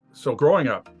So growing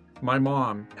up, my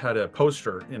mom had a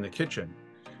poster in the kitchen,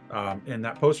 and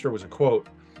that poster was a quote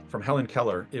from Helen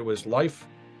Keller. It was, "Life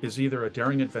is either a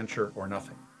daring adventure or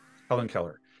nothing." Helen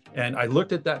Keller. And I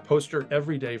looked at that poster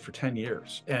every day for 10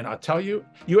 years. And I'll tell you,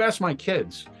 you ask my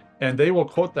kids, and they will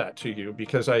quote that to you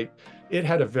because it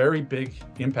had a very big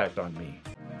impact on me.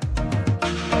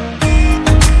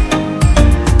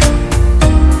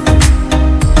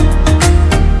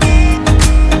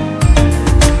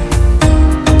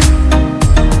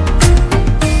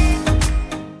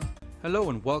 Hello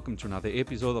and welcome to another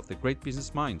episode of The Great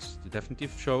Business Minds, the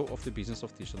definitive show of the business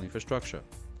of digital infrastructure.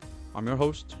 I'm your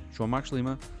host, Jean-Marc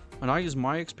Lima, and I use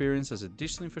my experience as a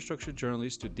digital infrastructure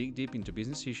journalist to dig deep into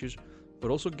business issues, but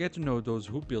also get to know those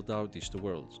who build our digital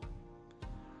worlds.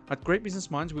 At Great Business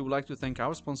Minds, we would like to thank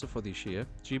our sponsor for this year.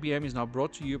 GBM is now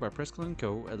brought to you by Prescott &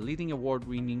 Co., a leading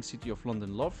award-winning City of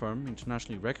London law firm,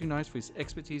 internationally recognized for its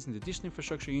expertise in the digital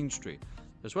infrastructure industry,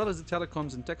 as well as the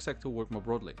telecoms and tech sector work more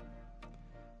broadly.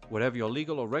 Whatever your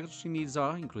legal or regulatory needs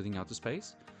are, including outer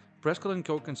space, Prescott &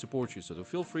 Co. can support you, so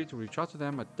feel free to reach out to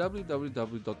them at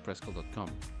www.prescott.com.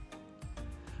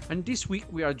 And this week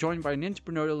we are joined by an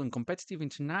entrepreneurial and competitive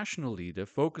international leader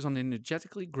focused on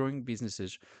energetically growing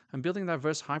businesses and building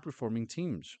diverse high-performing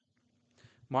teams.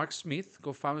 Mark Smith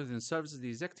co-founded and serves as the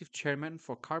executive chairman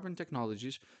for Carbon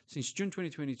Technologies since June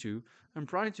 2022, and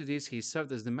prior to this he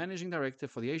served as the managing director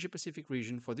for the Asia-Pacific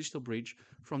region for Digital Bridge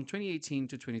from 2018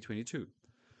 to 2022.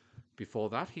 Before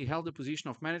that, he held the position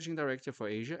of Managing Director for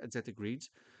Asia at ZetaGrids,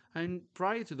 and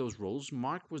prior to those roles,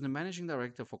 Mark was the Managing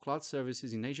Director for Cloud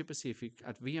Services in Asia Pacific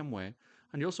at VMware,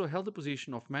 and he also held the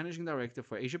position of Managing Director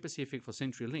for Asia Pacific for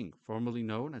CenturyLink, formerly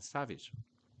known as Savis.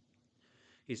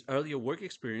 His earlier work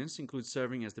experience includes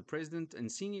serving as the President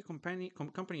and Senior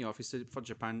Company Officer for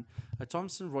Japan at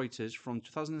Thomson Reuters from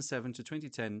 2007 to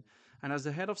 2010, and as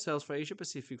the Head of Sales for Asia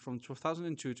Pacific from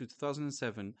 2002 to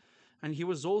 2007, and he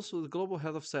was also the Global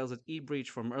Head of Sales at eBridge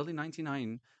from early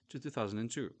 1999 to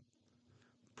 2002.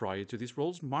 Prior to these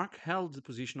roles, Mark held the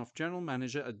position of General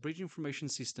Manager at Bridge Information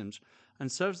Systems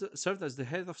and served as the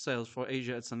Head of Sales for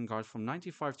Asia at SunGard from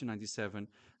 95 to 97,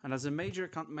 and as a Major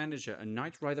Account Manager at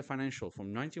Knight Ridder Financial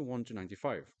from 91 to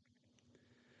 95.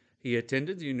 He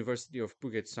attended the University of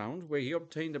Puget Sound, where he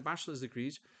obtained a bachelor's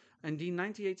degree, and in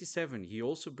 1987 he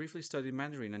also briefly studied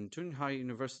Mandarin at Tunghai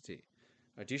University.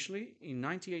 Additionally, in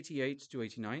 1988 to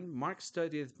 89, Mark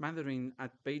studied Mandarin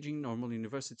at Beijing Normal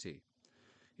University.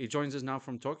 He joins us now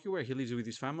from Tokyo, where he lives with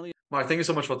his family. Mark, thank you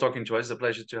so much for talking to us. It's a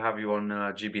pleasure to have you on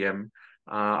GBM.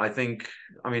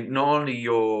 Not only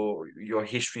your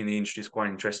history in the industry is quite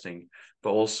interesting,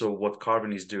 but also what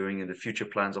Carbon is doing and the future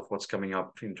plans of what's coming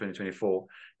up in 2024.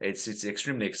 It's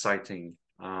extremely exciting,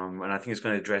 and I think it's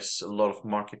going to address a lot of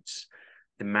markets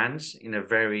demands in a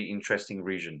very interesting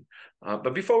region.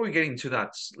 But before we get into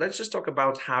that, let's just talk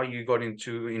about how you got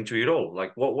into it all.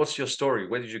 Like, what's your story?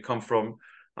 Where did you come from?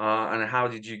 And how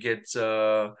did you get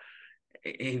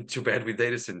into bed with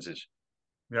data centers?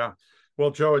 Yeah. Well,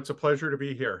 Joe, it's a pleasure to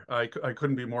be here. I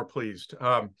couldn't be more pleased.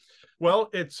 Well,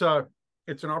 it's an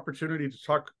opportunity to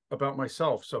talk about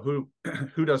myself. So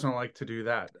who doesn't like to do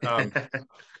that?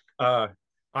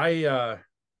 I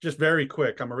just very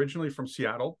quick. I'm originally from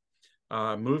Seattle.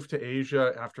 Moved to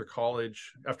Asia after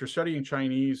college, after studying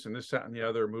Chinese and this, that, and the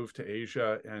other. Moved to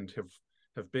Asia and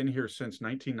have been here since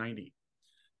 1990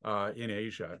 in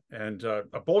Asia. And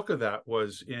a bulk of that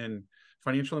was in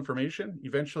financial information.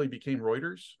 Eventually became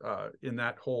Reuters. In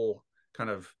that whole kind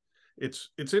of,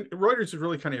 Reuters is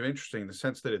really kind of interesting in the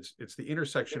sense that it's the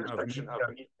intersection of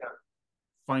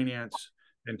finance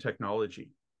and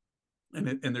technology.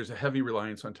 And there's a heavy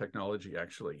reliance on technology,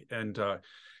 actually. And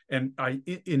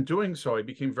in doing so, I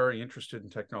became very interested in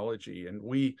technology. And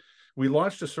we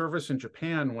launched a service in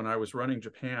Japan when I was running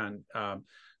Japan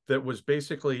that was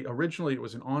basically, originally it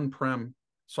was an on-prem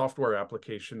software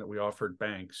application that we offered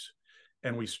banks.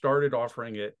 And we started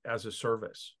offering it as a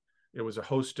service. It was a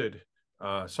hosted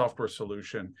software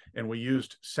solution. And we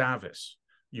used Savis.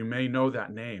 You may know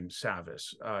that name,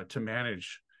 Savis, to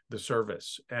manage the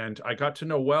service. And I got to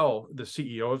know well the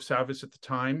CEO of Savis at the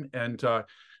time, and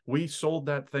we sold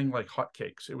that thing like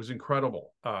hotcakes. It was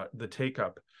incredible, the take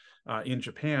up in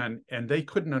Japan, and they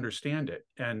couldn't understand it.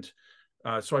 And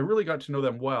so I really got to know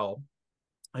them well.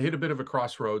 I hit a bit of a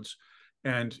crossroads,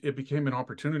 and it became an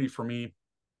opportunity for me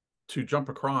to jump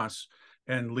across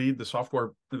and lead the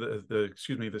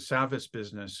the Savis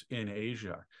business in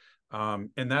Asia.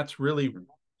 And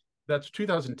that's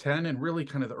 2010, and really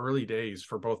kind of the early days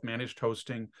for both managed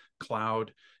hosting,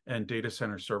 cloud, and data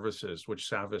center services, which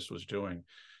Savis was doing.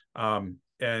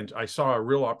 And I saw a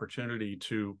real opportunity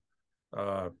to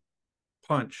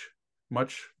punch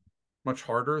much much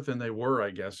harder than they were, I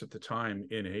guess, at the time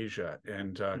in Asia.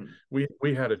 And Hmm.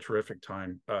 we had a terrific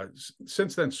time.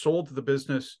 Since then, sold the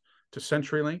business to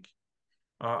CenturyLink.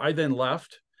 I then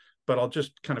left, but I'll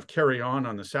just kind of carry on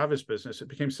the Savvis business. It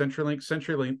became CenturyLink.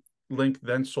 CenturyLink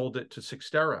then sold it to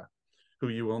Cyxtera, who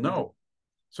you will Hmm. know.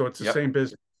 So it's the Yep. same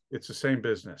business. It's the same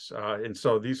business. And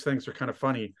so these things are kind of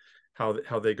funny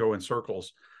how they go in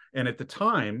circles. And at the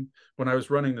time, when I was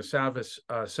running the Savvis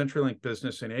CenturyLink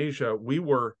business in Asia, we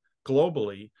were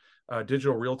globally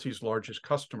Digital Realty's largest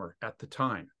customer at the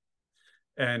time.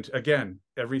 And again,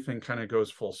 everything kind of goes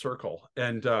full circle.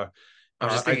 And I'm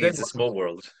just I thinking then it's a small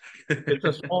world. it's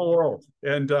a small world.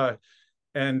 And I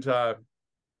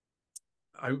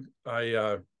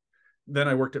then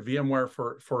I worked at VMware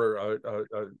for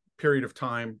a period of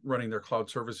time running their cloud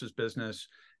services business,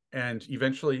 and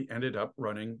eventually ended up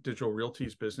running Digital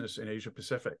Realty's business in Asia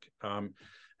Pacific.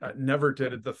 Never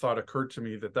did the thought occur to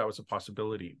me that that was a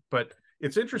possibility. But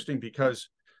it's interesting because,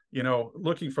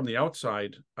 looking from the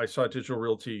outside, I saw Digital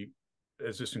Realty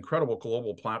as this incredible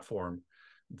global platform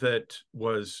that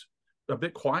was a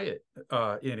bit quiet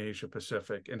in Asia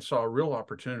Pacific, and saw a real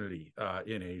opportunity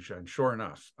in Asia. And sure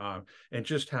enough, and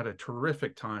just had a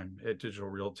terrific time at Digital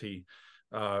Realty,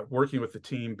 working with the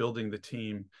team, building the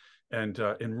team, and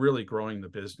really growing the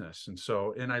business.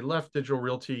 And I left Digital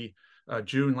Realty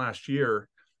June last year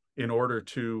in order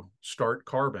to start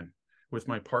Carbon with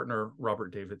my partner,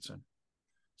 Robert Davidson.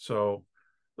 So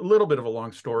a little bit of a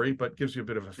long story, but gives you a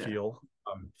bit of a feel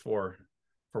for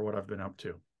what I've been up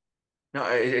to. No,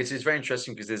 it's very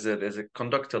interesting because there's a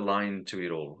conductor line to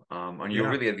it all, and you're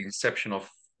Yeah, really at the inception of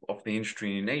the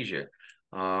industry in Asia,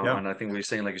 yeah. and I think we're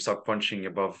saying like you start punching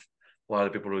above what other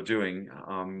people are doing.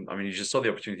 I mean, you just saw the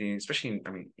opportunity, especially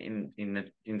in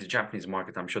the Japanese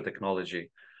market. I'm sure technology.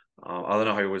 I don't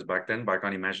know how it was back then, but I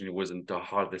can't imagine it wasn't the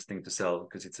hardest thing to sell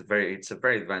because it's a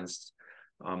very advanced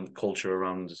culture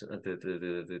around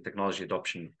the technology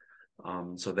adoption.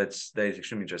 So that is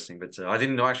extremely interesting. But I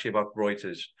didn't know actually about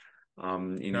Reuters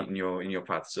Yeah. in your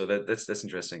path. So that's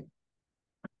interesting.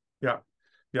 Yeah.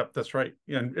 Yep, that's right.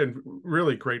 And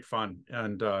really great fun,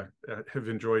 and have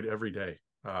enjoyed every day.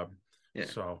 Yeah.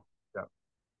 So yeah.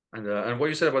 And what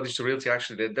you said about digital realty,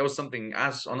 actually, there was something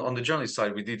as on the journalist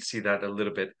side, we did see that a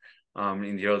little bit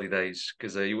in the early days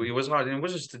because it was hard. And it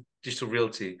wasn't just digital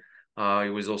realty.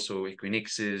 It was also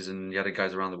Equinixes and the other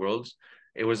guys around the world.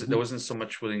 There Mhm. wasn't so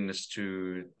much willingness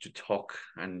to talk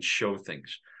and show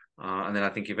things. And then I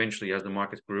think eventually, as the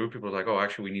market grew, people were like, "Oh,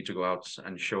 actually, we need to go out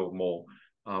and show more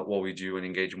what we do and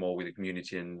engage more with the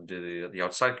community and the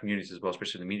outside community as well,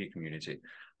 especially the media community."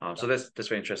 So that's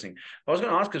very interesting. I was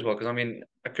going to ask as well because I mean,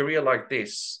 a career like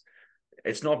this,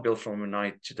 it's not built from a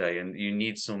night today, and you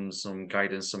need some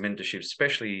guidance, some mentorship,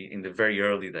 especially in the very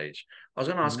early days. I was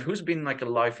going to ask, Mhm. who's been like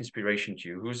a life inspiration to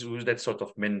you? Who's that sort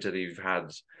of mentor that you've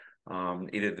had,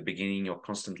 either at the beginning or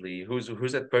constantly?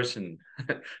 Who's that person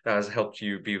that has helped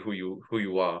you be who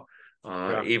you are,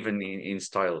 Yeah. even in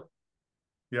style?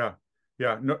 Yeah.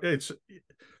 Yeah. No,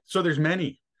 so there's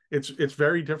many. It's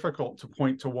very difficult to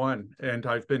point to one, and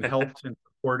I've been helped and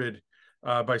supported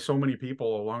by so many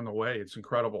people along the way. It's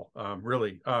incredible,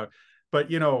 really. But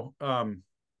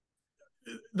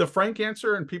the frank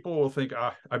answer, and people will think,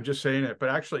 I'm just saying it, but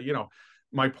actually,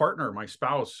 my partner, my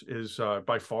spouse, is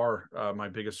by far my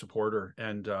biggest supporter,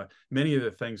 and many of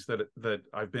the things that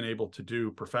I've been able to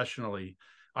do professionally,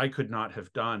 I could not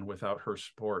have done without her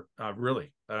support,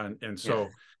 really. And Yeah. so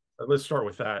let's start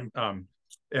with that.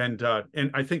 And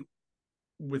I think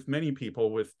with many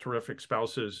people with terrific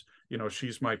spouses,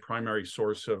 she's my primary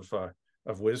source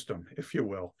of wisdom, if you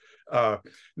will.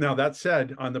 Now, that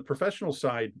said, on the professional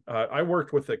side, I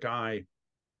worked with a guy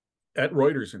at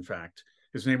Reuters, in fact.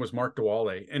 His name was Mark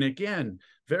Dewale. And again,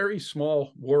 very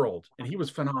small world. And he was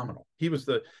phenomenal. He was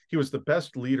the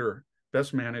best leader,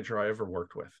 best manager I ever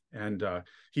worked with. And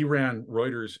he ran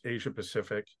Reuters Asia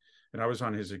Pacific, and I was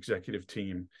on his executive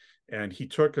team. And he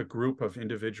took a group of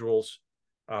individuals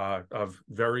of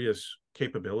various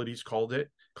capabilities, call it,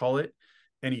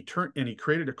 and he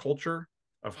created a culture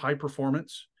of high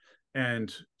performance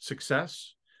and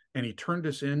success, and he turned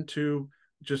us into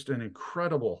just an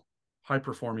incredible high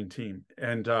performing team.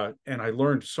 And I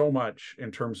learned so much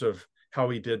in terms of how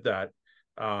he did that.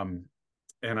 And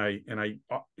I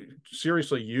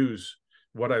seriously use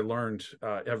what I learned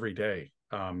every day.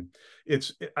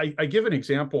 I give an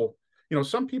example.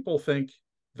 Some people think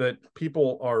that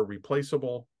people are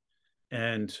replaceable,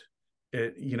 and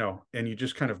and you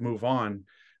just kind of move on.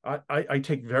 I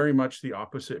take very much the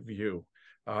opposite view.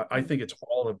 I think it's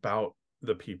all about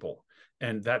the people,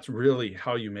 and that's really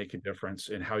how you make a difference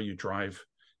and how you drive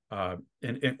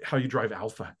and how you drive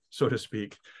alpha, so to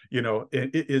speak.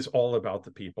 It is all about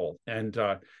the people. And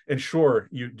sure,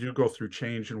 you do go through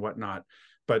change and whatnot.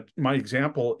 But my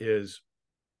example is,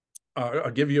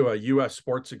 I'll give you a U.S.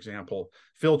 sports example.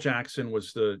 Phil Jackson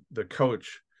was the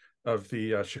coach of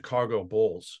the Chicago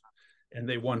Bulls, and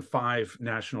they won 5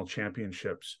 national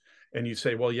championships. And you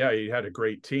say, well, yeah, he had a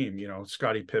great team,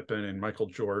 Scottie Pippen and Michael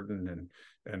Jordan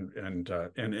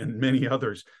and many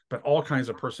others, but all kinds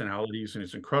of personalities, and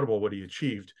it's incredible what he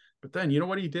achieved. But then, you know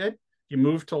what he did? He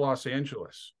moved to Los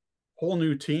Angeles, whole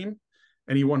new team,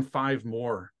 and he won 5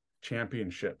 more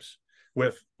championships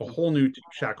with a whole new team,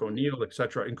 Shaq O'Neal,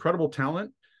 etc. Incredible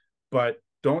talent, but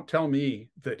don't tell me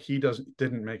that he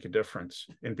didn't make a difference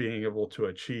in being able to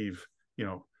achieve,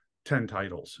 10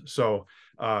 titles. So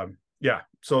yeah,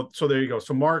 so there you go.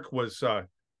 So Mark was a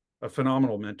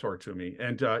phenomenal mentor to me.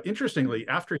 And interestingly,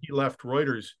 after he left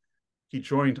Reuters, he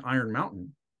joined Iron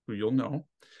Mountain, who you'll know,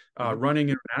 running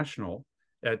international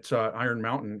at Iron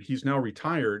Mountain. He's now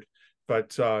retired,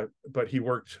 but he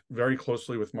worked very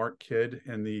closely with Mark Kidd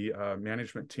and the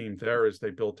management team there as they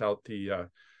built out the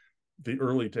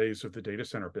early days of the data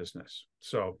center business.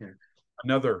 So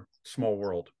another small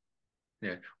world.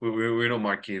 Yeah, we know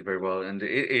Mark Kidd very well, and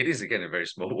it is again a very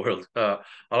small world. I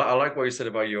like what you said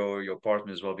about your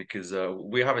partner as well, because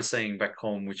we have a saying back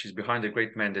home, which is behind a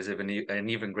great man there's an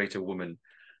even greater woman,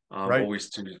 Right. always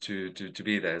to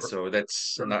be there. So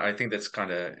that's, and I think that's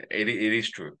kind of it is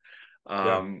true.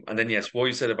 And then yes, what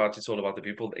you said about it's all about the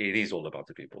people. It is all about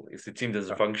the people. If the team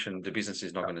doesn't function, the business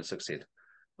is not going to succeed.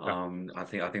 I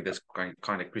think that's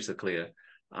kind of crystal clear.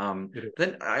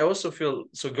 Then I also feel,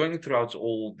 so going throughout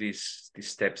all these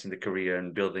steps in the career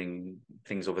and building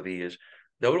things over the years,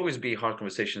 there will always be hard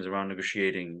conversations around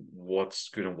negotiating what's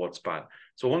good and what's bad.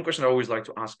 So one question I always like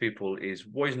to ask people is,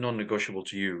 what is non-negotiable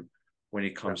to you when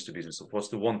it comes to business? What's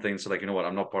the one thing, so like,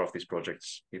 I'm not part of these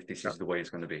projects if this is the way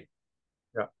it's going to be?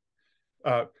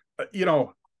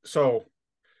 So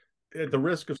at the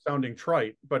risk of sounding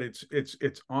trite, but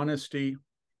it's honesty.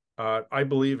 I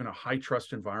believe in a high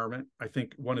trust environment. I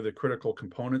think one of the critical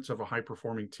components of a high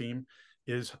performing team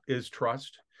is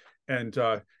trust, and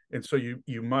so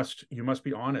you must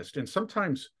be honest. And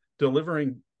sometimes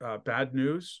delivering bad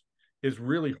news is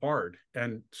really hard,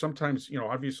 and sometimes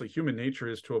obviously human nature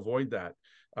is to avoid that.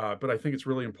 But I think it's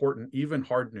really important. Even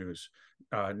hard news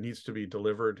needs to be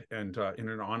delivered and in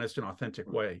an honest and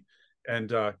authentic way.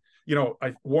 And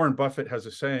Warren Buffett has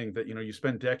a saying that you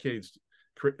spend decades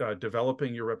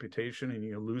developing your reputation and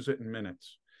you lose it in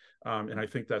minutes, and I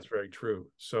think that's very true.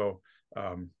 So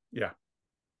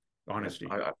honesty.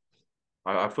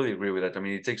 I fully agree with that. I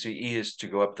mean, it takes you years to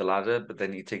go up the ladder, but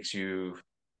then it takes you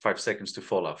 5 seconds to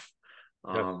fall off.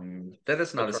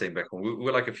 That's not the same back home.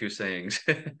 We're like a few sayings.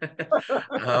 But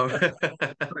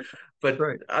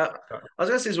right. I was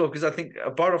gonna say as well, because I think a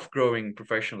part of growing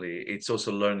professionally, it's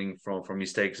also learning from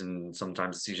mistakes, and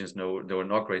sometimes decisions they were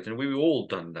not great, and we've all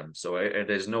done them. So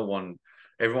there's no one.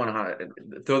 Everyone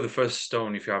throw the first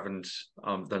stone if you haven't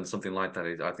done something like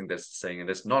that. I think that's the saying, and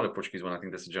that's not a Portuguese one. I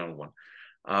think that's a general one.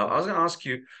 I was going to ask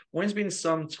you, when's been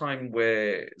some time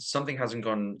where something hasn't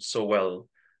gone so well?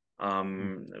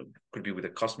 Could be with a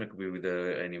customer, could be with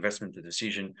an investment, a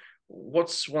decision.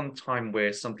 What's one time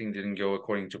where something didn't go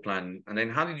according to plan? And then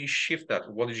how did you shift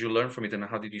that? What did you learn from it? And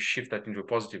how did you shift that into a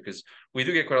positive? Because we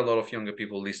do get quite a lot of younger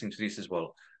people listening to this as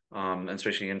well, and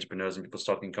especially entrepreneurs and people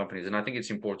starting companies. And I think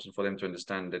it's important for them to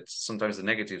understand that sometimes the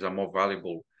negatives are more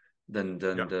valuable than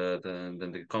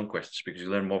the conquests, because you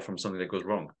learn more from something that goes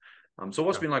wrong. So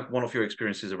what's been like one of your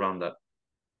experiences around that?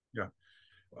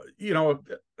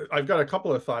 I've got a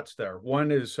couple of thoughts there.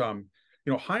 One is,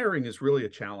 hiring is really a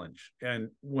challenge. And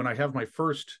when I have my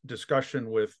first discussion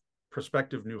with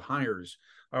prospective new hires,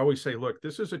 I always say, look,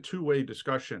 this is a two-way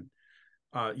discussion.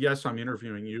 Yes, I'm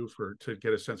interviewing you to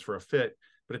get a sense for a fit,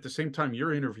 but at the same time,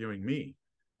 you're interviewing me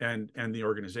and the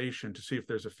organization to see if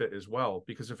there's a fit as well.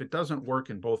 Because if it doesn't work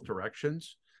in both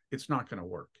directions, it's not going to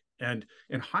work. And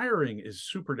hiring is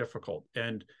super difficult.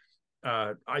 And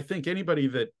I think anybody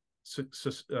that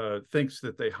thinks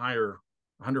that they hire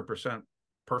 100%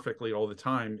 perfectly all the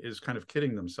time is kind of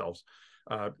kidding themselves.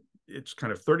 It's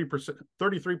kind of 30%,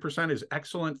 33% is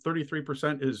excellent,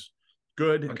 33% is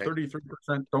good, and 33%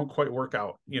 don't quite work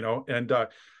out, And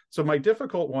so my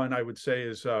difficult one, I would say,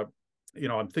 is,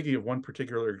 I'm thinking of one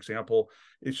particular example.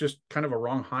 It's just kind of a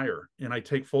wrong hire, and I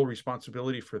take full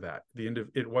responsibility for that.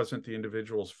 It wasn't the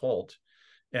individual's fault.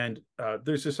 And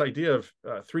there's this idea of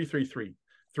 3-3-3.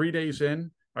 3 days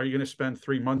in, are you going to spend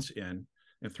 3 months in?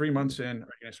 And 3 months in,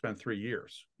 are you going to spend 3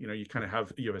 years? You kind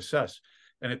of you assess.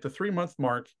 And at the 3-month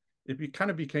mark, it kind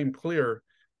of became clear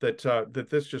that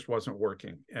this just wasn't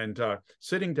working. And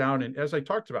sitting down, and as I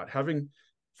talked about, having,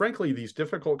 frankly, these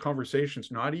difficult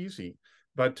conversations, not easy,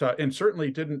 but and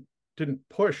certainly didn't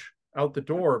push out the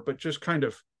door, but just kind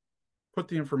of put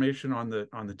the information on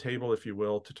the table, if you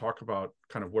will, to talk about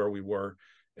kind of where we were,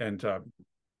 and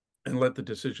let the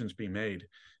decisions be made.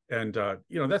 And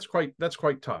that's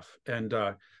quite tough. And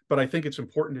but I think it's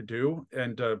important to do,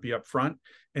 and be upfront,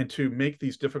 and to make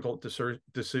these difficult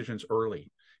decisions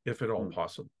early, if at all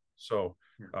possible. So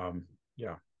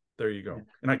yeah, there you go.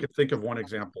 And I could think of one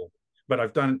example, but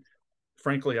I've done,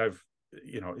 frankly,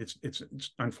 it's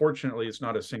unfortunately, it's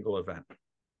not a single event.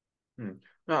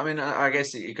 No, I mean, I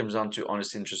guess it comes down to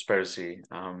honesty and transparency.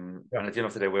 And at the end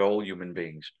of the day, we're all human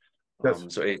beings.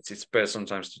 So it's best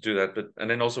sometimes to do that. But and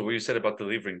then also what you said about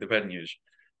delivering the bad news,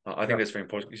 I think that's very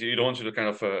important, because you don't want to do kind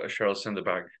of a Sheryl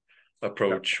Sandberg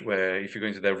approach where if you go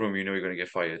into that room, you know you're going to get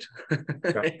fired.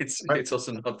 It's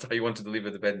also not how you want to deliver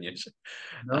the bad news.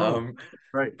 No.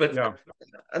 But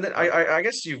and then I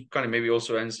guess you've kind of maybe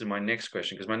also answered my next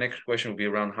question, because my next question will be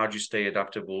around how do you stay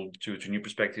adaptable to new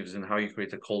perspectives, and how you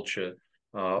create a culture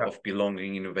of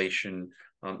belonging, innovation.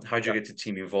 How do you get the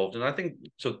team involved? And I think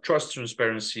so. Trust,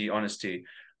 transparency, honesty.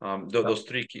 Those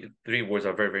three words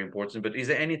are very, very important. But is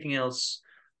there anything else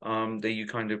that you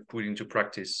kind of put into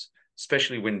practice,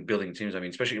 especially when building teams? I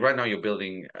mean, especially right now you're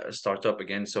building a startup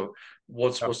again. So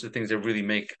what's the things that really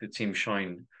make the team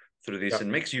shine through this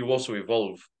and makes you also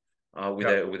evolve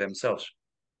with themselves?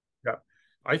 Yeah,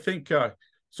 I think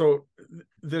so.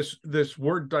 This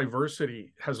word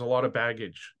diversity has a lot of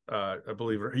baggage, I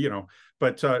believe,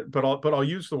 but I'll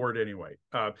use the word anyway.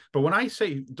 But when I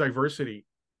say diversity,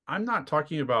 I'm not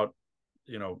talking about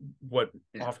what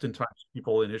oftentimes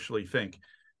people initially think.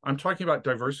 I'm talking about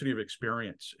diversity of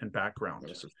experience and background.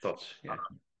 Thoughts,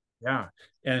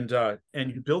 and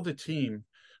you build a team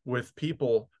with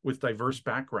people with diverse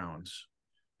backgrounds,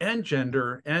 and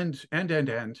gender,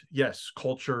 and yes,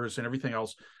 cultures and everything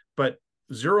else, but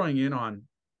zeroing in on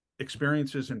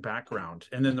experiences and background,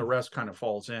 and then the rest kind of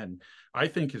falls in, I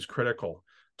think is critical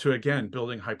to, again,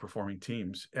 building high-performing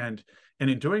teams. And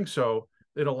in doing so,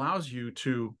 it allows you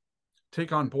to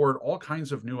take on board all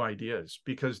kinds of new ideas,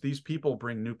 because these people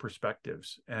bring new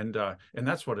perspectives, and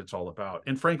that's what it's all about.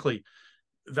 And frankly,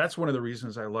 that's one of the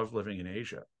reasons I love living in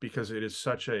Asia, because it is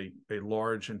such a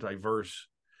large and diverse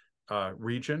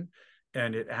region,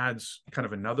 and it adds kind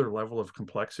of another level of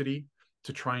complexity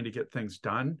to trying to get things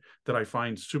done that I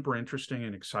find super interesting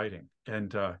and exciting.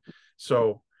 And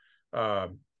so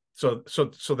that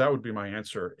would be my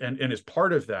answer. And as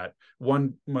part of that,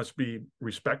 one must be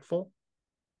respectful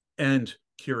and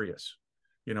curious,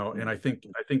 and I think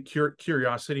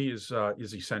curiosity is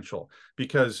essential,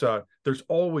 because there's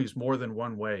always more than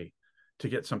one way to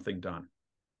get something done.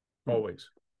 Always.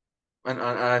 And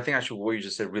I think actually what you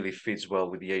just said really fits well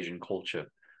with the Asian culture,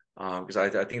 because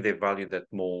I think they value that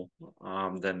more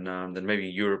than maybe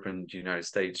Europe and the United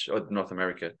States or North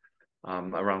America,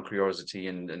 around curiosity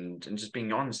and just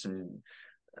being honest. And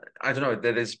I don't know,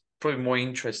 there's probably more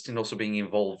interest in also being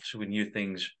involved with new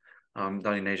things down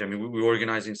in Asia. I mean, we're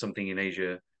organizing something in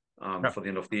Asia for the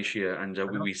end of this year, and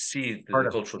we see the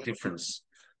cultural difference.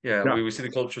 We see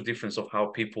the cultural difference of how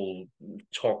people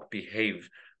talk, behave,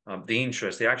 the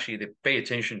interest. They pay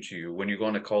attention to you when you go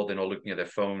on a call. They're not looking at their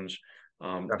phones.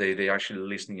 They actually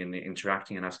listening and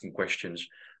interacting and asking questions.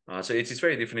 So it's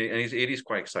very different, and it is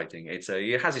quite exciting.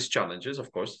 It has its challenges,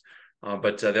 of course,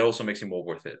 but that also makes it more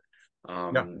worth it.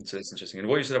 So it's interesting. And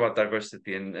what you said about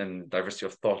diversity and diversity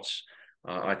of thoughts,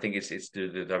 I think it's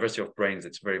the diversity of brains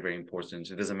that's very, very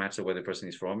important. It doesn't matter where the person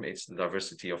is from. It's the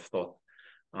diversity of thought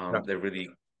that really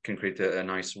can create a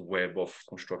nice web of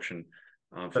construction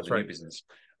for the new business.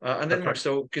 And then, Mark,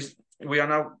 so because we are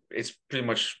now, it's pretty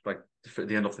much like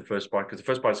the end of the first part, because the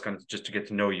first part is kind of just to get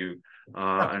to know you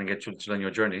and get to learn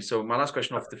your journey. So my last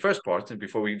question of the first part, and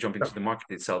before we jump into the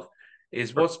market itself,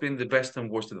 is what's been the best and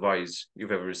worst advice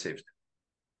you've ever received?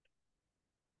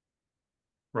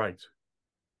 Right.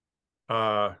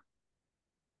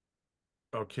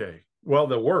 Okay. Well,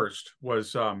 the worst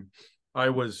was I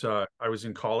was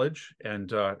in college,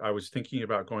 and I was thinking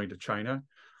about going to China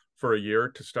for a year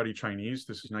to study Chinese.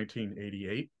 This is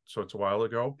 1988, so it's a while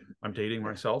ago. I'm dating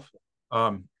myself.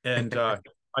 And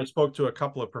I spoke to a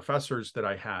couple of professors that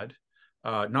I had,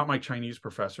 not my Chinese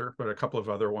professor, but a couple of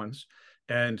other ones,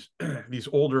 and these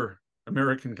older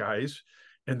American guys,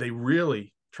 and they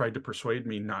really tried to persuade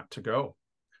me not to go.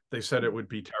 They said it would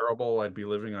be terrible. I'd be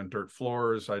living on dirt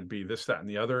floors. I'd be this, that, and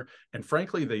the other. And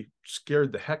frankly, they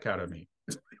scared the heck out of me,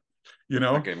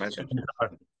 Okay, imagine.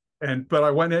 but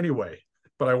I went anyway.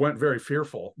 but I went very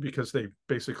fearful because they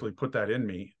basically put that in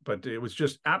me. But it was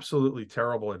just absolutely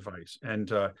terrible advice. And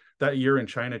that year in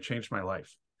China changed my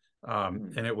life.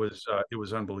 And it was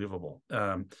unbelievable.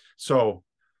 So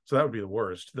that would be the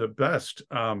worst. The best,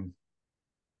 I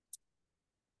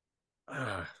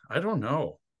don't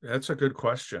know. That's a good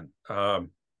question.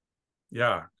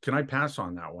 Yeah, can I pass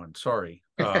on that one? Sorry.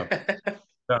 Yeah.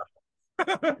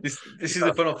 This is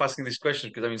the fun of asking this question,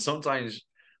 because I mean sometimes,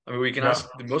 I mean, we can ask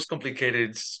the most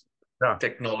complicated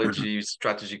technology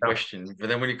strategy question, but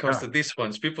then when it comes to these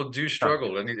ones, people do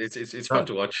struggle, and it's fun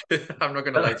to watch. I'm not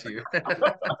going to lie to you.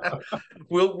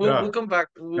 We'll come back.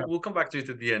 We'll come back to it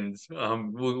at the end.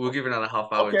 We'll give it another half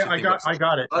hour. Okay, I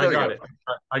got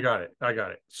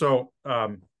it. So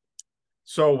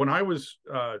so when I was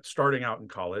starting out in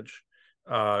college,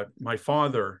 my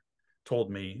father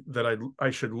told me that I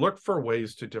should look for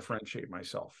ways to differentiate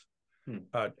myself.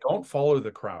 Don't follow the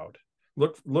crowd.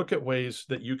 Look at ways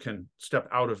that you can step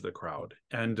out of the crowd.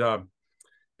 And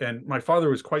my father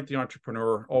was quite the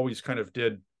entrepreneur, always kind of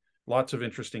did lots of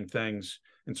interesting things.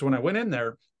 And so when I went in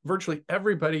there, virtually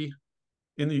everybody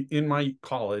in my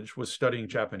college was studying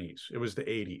Japanese. It was the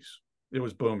 80s. It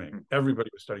was booming. Everybody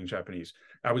was studying Japanese.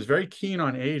 I was very keen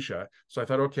on Asia. So I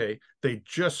thought, okay, they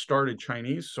just started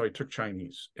Chinese. So I took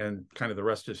Chinese, and kind of the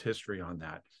rest is history on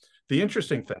that. The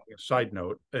interesting thing, side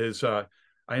note, is I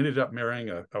ended up marrying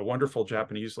a wonderful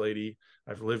Japanese lady.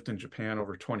 I've lived in Japan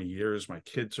over 20 years. My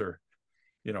kids are,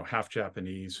 half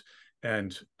Japanese,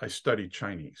 and I studied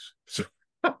Chinese. So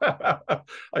I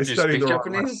studied the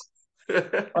Japanese.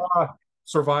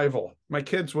 Survival. My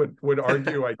kids would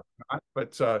argue I do not,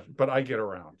 but I get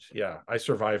around. Yeah, I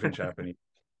survive in Japanese.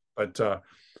 But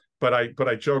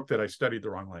I joke that I studied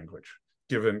the wrong language,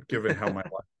 given how my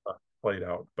life played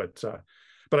out. But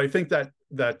I think that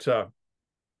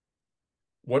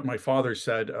what my father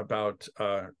said about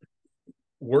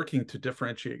working to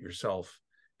differentiate yourself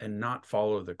and not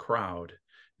follow the crowd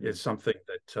is something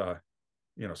that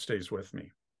stays with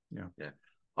me. Yeah.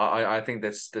 I think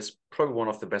that's probably one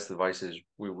of the best advices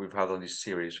we've had on this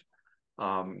series.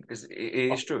 Because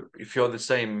it is true. If you're the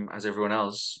same as everyone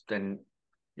else, then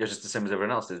you're just the same as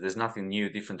everyone else. There's nothing new,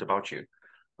 different about you.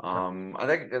 I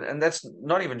think, and that's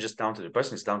not even just down to the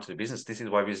person; it's down to the business. This is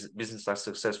why business are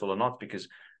successful or not, because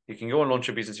you can go and launch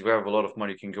a business. If you have a lot of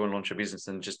money, you can go and launch a business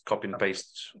and just copy and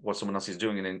paste what someone else is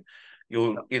doing, and then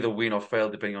you'll either win or fail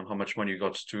depending on how much money you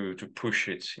got to push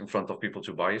it in front of people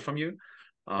to buy it from you,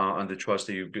 and the trust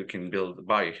that you can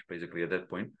buy basically at that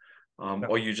point.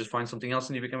 Or you just find something else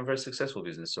and you become a very successful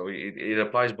business. So it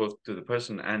applies both to the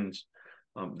person and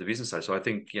the business side. So I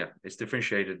think, it's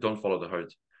differentiated. Don't follow the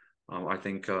herd. I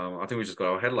think we just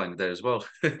got our headline there as well.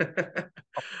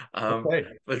 Okay.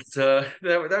 But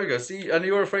there we go. See, and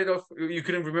you were afraid you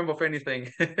couldn't remember of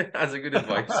anything as a good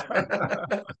advice.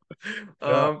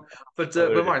 But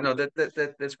Mark, no,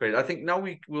 that's great. I think now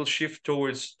we will shift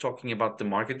towards talking about the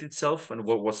market itself and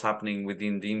what's happening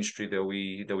within the industry that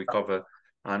we cover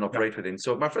and operate within.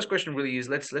 So my first question really is,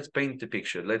 let's paint the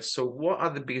picture. So what are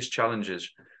the biggest challenges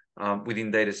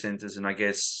within data centers, and I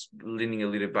guess leaning a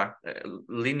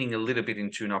little bit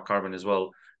into now carbon as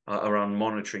well, around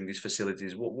monitoring these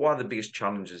facilities? What are the biggest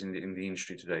challenges in the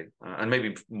industry today, and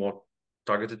maybe more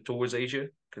targeted towards Asia,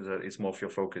 because it's more of your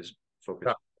focus.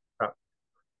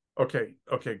 Okay,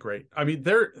 great. I mean,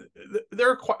 there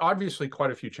are obviously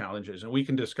quite a few challenges, and we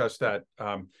can discuss that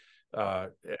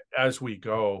as we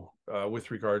go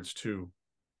with regards to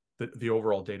the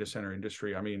overall data center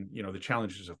industry. I mean, the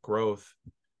challenges of growth,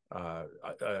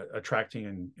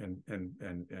 attracting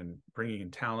and bringing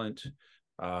in talent,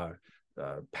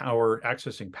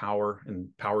 accessing power and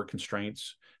power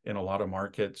constraints in a lot of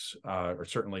markets, or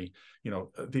certainly,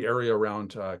 the area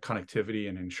around connectivity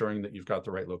and ensuring that you've got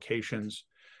the right locations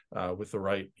with the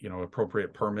right,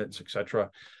 appropriate permits, et cetera.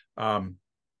 And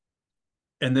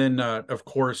then, of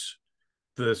course,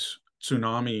 this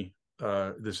tsunami,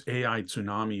 this AI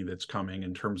tsunami that's coming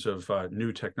in terms of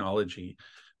new technology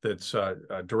that's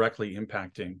directly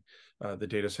impacting the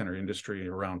data center industry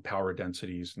around power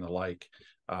densities and the like,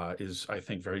 is, I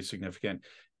think, very significant.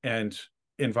 And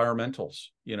environmentals,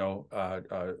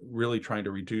 really trying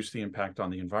to reduce the impact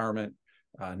on the environment,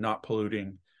 not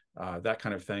polluting, that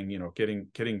kind of thing,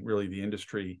 getting really the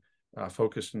industry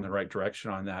focused in the right direction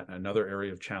on that. Another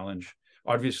area of challenge,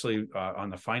 obviously,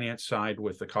 on the finance side,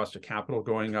 with the cost of capital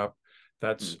going up,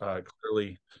 that's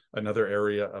clearly another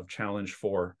area of challenge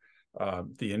for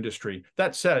the industry.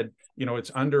 That said,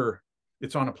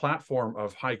 it's on a platform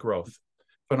of high growth,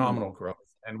 phenomenal growth,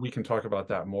 and we can talk about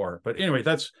that more. But anyway,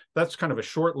 that's kind of a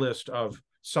short list of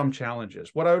some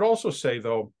challenges. What I would also say,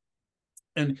 though,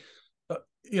 and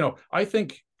I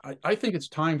think I think it's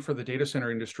time for the data center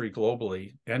industry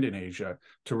globally and in Asia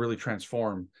to really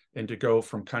transform and to go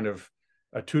from kind of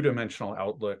a two-dimensional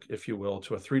outlook, if you will,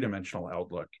 to a three-dimensional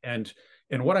outlook. And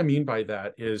what I mean by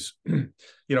that is,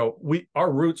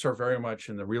 our roots are very much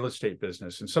in the real estate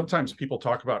business. And sometimes people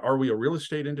talk about, are we a real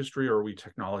estate industry or are we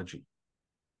technology?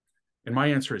 And my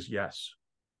answer is yes.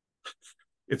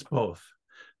 It's both.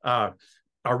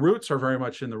 Our roots are very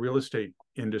much in the real estate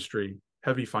industry,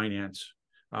 heavy finance,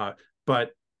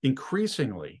 but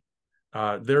increasingly,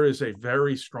 there is a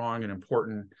very strong and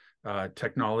important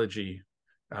technology,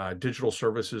 digital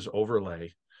services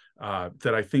overlay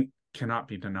that I think cannot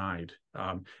be denied,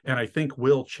 and I think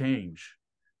will change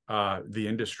the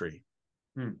industry.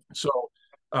 So,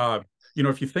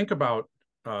 if you think about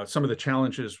some of the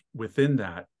challenges within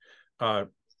that, a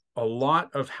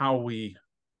lot of how we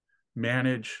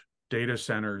manage data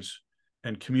centers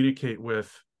and communicate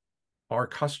with our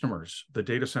customers,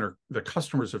 the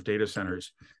customers of data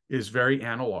centers, is very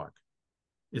analog.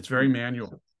 It's very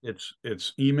manual. It's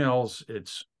emails,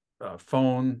 it's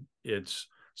phone, it's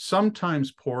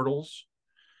sometimes portals,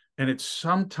 and it's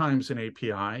sometimes an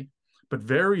API, but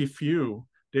very few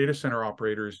data center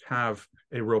operators have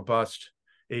a robust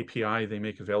API they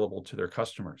make available to their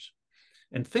customers.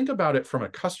 And think about it from a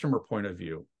customer point of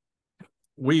view.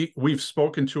 We've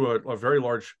spoken to a very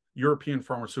large European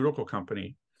pharmaceutical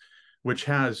company, which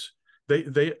has,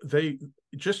 they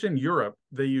just in Europe,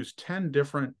 they use 10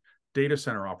 different data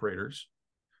center operators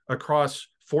across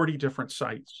 40 different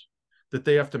sites that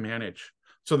they have to manage.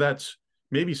 So that's,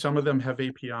 maybe some of them have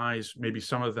APIs, maybe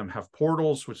some of them have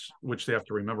portals, which they have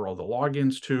to remember all the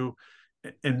logins to,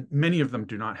 and many of them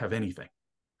do not have anything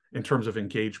in terms of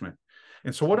engagement.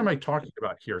 And so what am I talking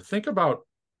about here? Think about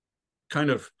kind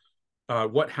of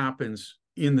what happens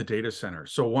in the data center.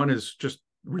 So one is just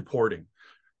reporting,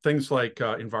 things like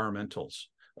environmentals,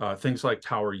 things like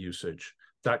tower usage,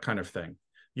 that kind of thing.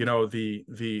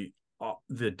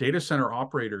 The data center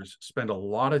operators spend a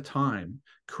lot of time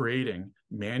creating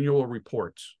manual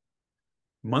reports,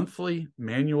 monthly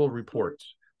manual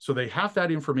reports. So they have that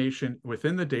information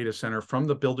within the data center from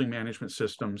the building management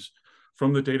systems,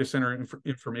 from the data center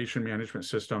information management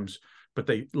systems, but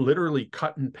they literally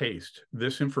cut and paste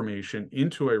this information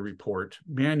into a report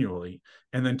manually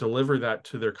and then deliver that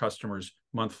to their customers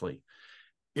monthly.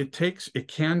 It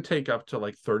can take up to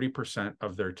like 30%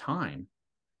 of their time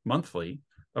monthly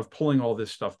of pulling all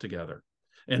this stuff together.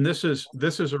 And this is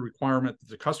a requirement that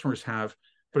the customers have,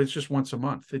 but it's just once a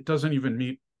month. It doesn't even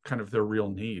meet kind of their real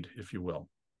need, if you will.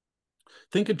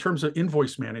 Think in terms of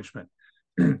invoice management.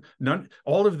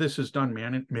 All of this is done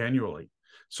manually.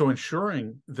 So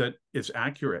ensuring that it's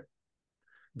accurate,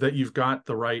 that you've got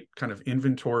the right kind of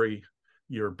inventory,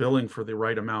 you're billing for the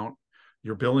right amount,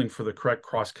 you're billing for the correct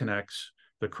cross connects,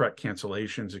 the correct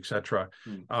cancellations, et cetera.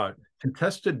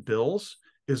 Contested bills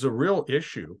is a real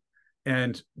issue.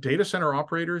 And data center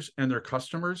operators and their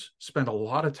customers spend a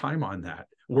lot of time on that,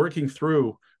 working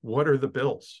through what are the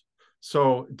bills.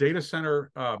 So data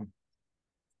center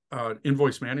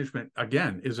invoice management,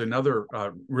 again, is another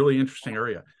really interesting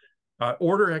area.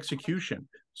 Order execution.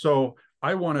 So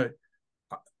I want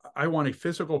a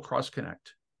physical cross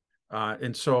connect.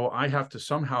 And so I have to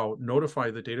somehow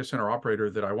notify the data center operator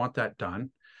that I want that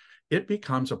done. It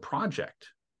becomes a project.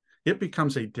 It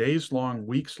becomes a days long,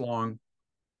 weeks long,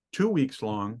 2 weeks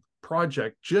long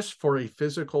project just for a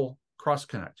physical cross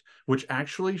connect, which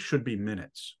actually should be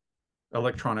minutes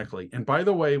electronically. And by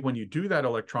the way, when you do that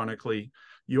electronically,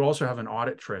 you also have an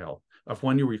audit trail of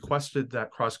when you requested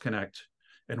that cross connect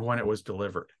and when it was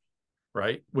delivered,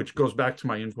 right? Which goes back to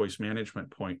my invoice management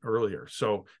point earlier.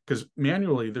 So, because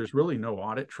manually, there's really no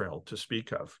audit trail to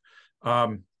speak of.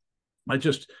 A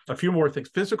few more things.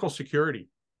 Physical security.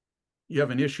 You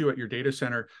have an issue at your data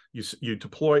center, you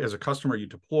deploy, as a customer, you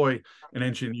deploy an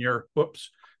engineer.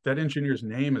 Whoops, that engineer's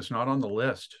name is not on the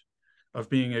list of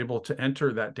being able to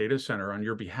enter that data center on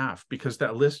your behalf because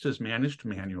that list is managed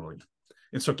manually.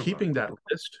 And so keeping that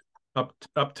list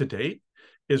up to date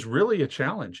is really a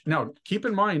challenge. Now, keep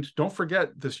in mind, don't forget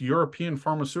this European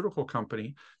pharmaceutical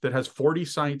company that has 40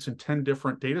 sites and 10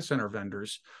 different data center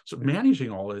vendors. So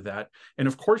managing all of that. And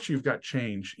of course, you've got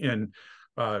change in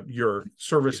your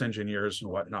service engineers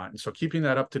and whatnot. And so keeping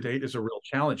that up to date is a real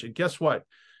challenge. And guess what?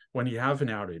 When you have an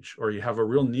outage or you have a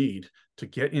real need to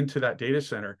get into that data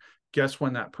center, guess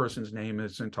when that person's name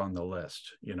isn't on the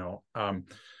list?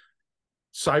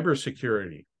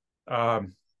 Cybersecurity.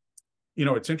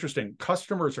 It's interesting.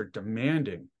 Customers are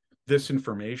demanding this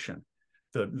information,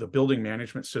 the building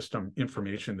management system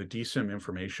information, the DSIM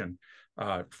information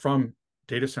from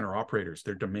data center operators.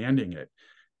 They're demanding it.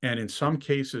 And in some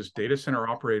cases, data center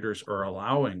operators are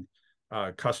allowing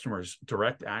customers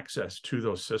direct access to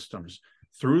those systems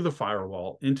through the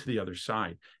firewall into the other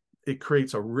side, it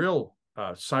creates a real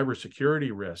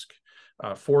cybersecurity risk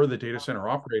for the data center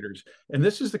operators. And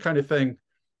this is the kind of thing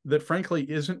that frankly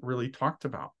isn't really talked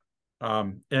about.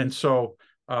 And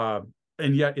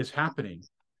yet is happening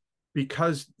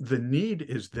because the need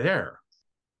is there.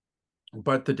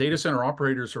 But the data center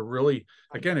operators are really,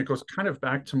 again, it goes kind of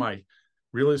back to my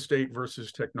real estate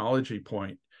versus technology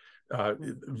point,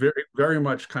 very, very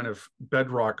much kind of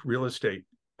bedrock real estate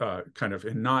kind of,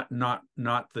 and not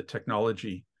the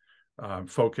technology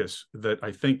focus that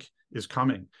I think is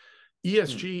coming.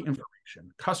 ESG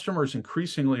information, customers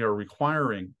increasingly are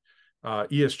requiring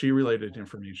ESG related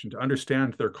information to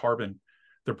understand their carbon,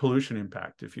 their pollution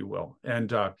impact, if you will.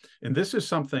 And this is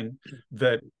something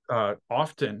that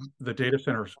often the data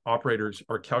center operators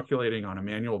are calculating on a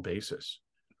manual basis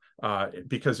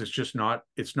because it's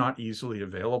not easily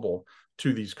available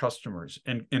to these customers.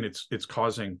 And it's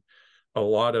causing a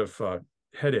lot of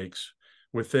headaches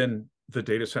within the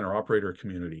data center operator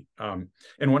community. And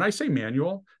when I say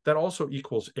manual, that also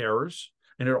equals errors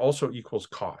and it also equals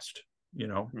cost, you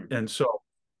know? And so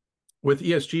with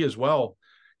ESG as well,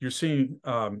 you're seeing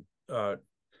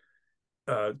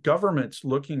governments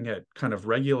looking at kind of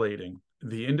regulating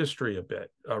the industry a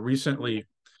bit. Recently,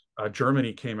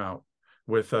 Germany came out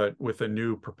with a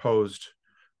new proposed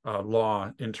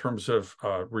law in terms of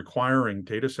requiring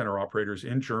data center operators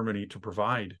in Germany to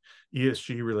provide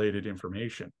ESG related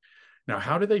information. Now,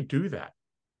 how do they do that?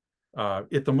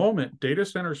 At the moment, data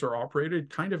centers are operated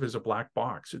kind of as a black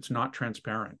box. It's not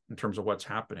transparent in terms of what's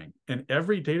happening. And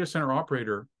every data center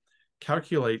operator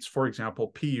calculates, for example,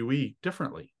 PUE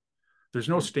differently. There's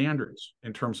no standards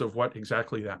in terms of what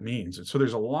exactly that means. And so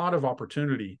there's a lot of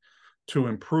opportunity to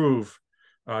improve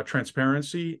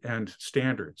transparency and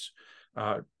standards.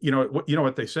 You know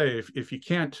what they say, if you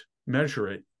can't measure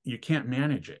it, you can't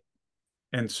manage it.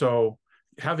 And so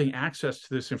having access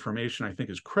to this information, I think,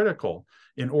 is critical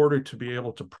in order to be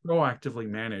able to proactively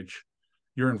manage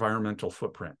your environmental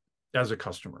footprint as a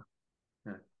customer.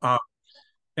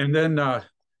 And then,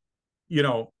 you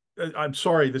know, I'm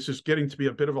sorry, this is getting to be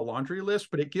a bit of a laundry list,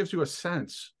 but it gives you a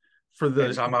sense for the...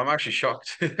 Yes, I'm actually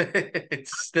shocked.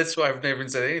 That's why I've never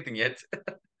said anything yet.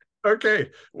 Okay,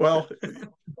 well,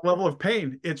 level of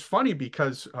pain. It's funny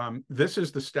because this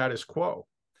is the status quo.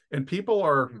 And people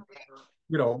are,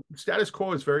 you know, status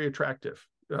quo is very attractive,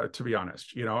 to be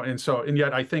honest, you know, and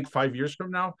yet I think 5 years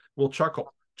from now, we'll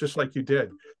chuckle, just like you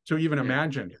did, to even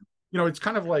imagine. You know, it's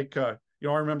kind of like, you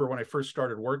know, I remember when I first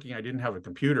started working, I didn't have a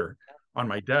computer on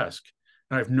my desk,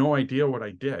 and I have no idea what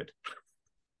I did.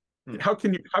 How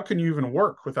can you even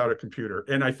work without a computer?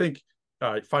 And I think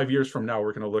 5 years from now,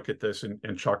 we're going to look at this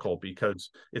and chuckle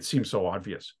because it seems so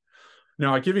obvious.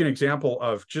 Now, I'll give you an example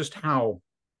of just how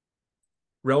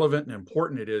relevant and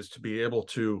important it is to be able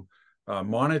to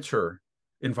monitor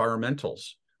environmentals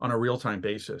on a real-time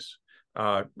basis.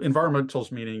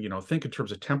 Environmentals meaning, you know, think in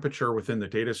terms of temperature within the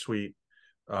data suite,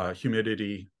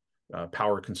 humidity,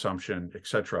 power consumption,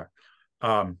 etc.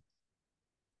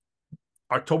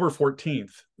 October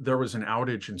 14th, there was an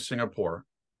outage in Singapore.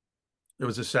 It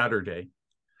was a Saturday.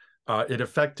 It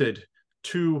affected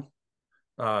two,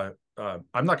 I'm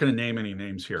not going to name any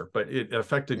names here, but it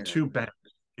affected two banks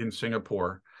in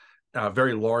Singapore,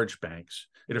 very large banks.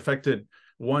 It affected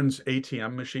one's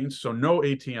ATM machines, so no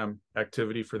ATM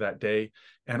activity for that day,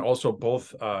 and also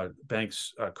both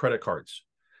banks' credit cards.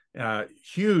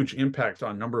 Huge impact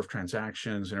on number of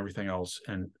transactions and everything else,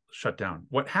 and shut down.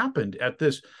 What happened at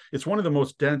this, it's one of the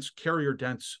most carrier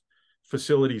dense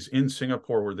facilities in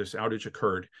Singapore where this outage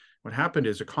occurred. What happened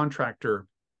is a contractor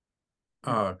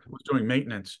was doing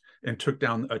maintenance and took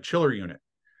down a chiller unit.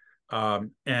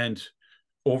 And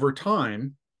over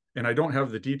time, and I don't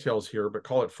have the details here, but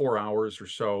call it 4 hours or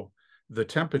so, the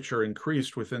temperature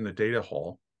increased within the data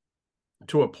hall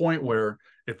to a point where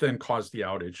it then caused the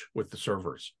outage with the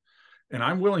servers. And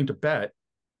I'm willing to bet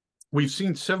we've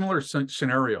seen similar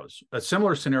scenarios. A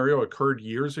similar scenario occurred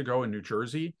years ago in New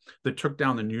Jersey that took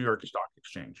down the New York Stock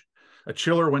Exchange. A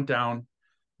chiller went down.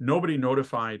 Nobody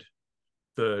notified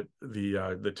the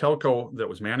telco that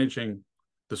was managing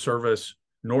the service,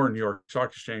 nor New York Stock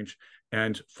Exchange.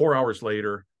 And 4 hours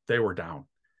later, they were down.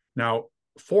 Now,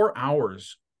 4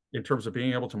 hours in terms of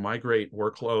being able to migrate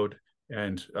workload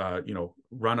and you know,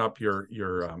 run up your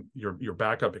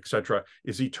backup, et cetera,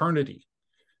 is eternity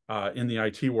in the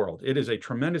IT world. It is a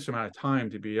tremendous amount of time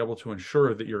to be able to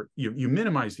ensure that you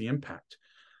minimize the impact.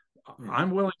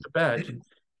 I'm willing to bet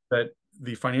that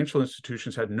the financial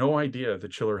institutions had no idea the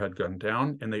chiller had gone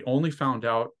down, and they only found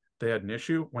out they had an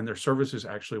issue when their services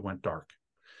actually went dark.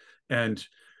 And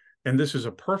And this is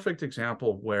a perfect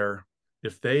example where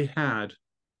if they had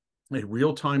a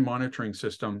real-time monitoring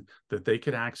system that they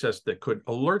could access that could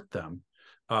alert them,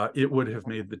 it would have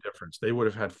made the difference. They would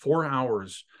have had 4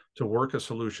 hours to work a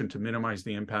solution to minimize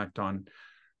the impact on,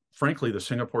 frankly, the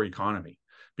Singapore economy.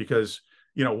 Because,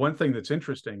 you know, one thing that's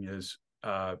interesting is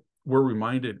we're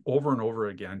reminded over and over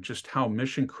again just how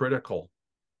mission critical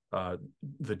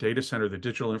the data center, the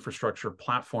digital infrastructure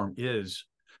platform is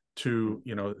to,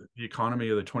 you know, the economy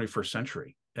of the 21st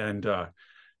century. And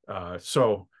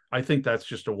so I think that's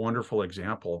just a wonderful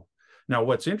example. Now,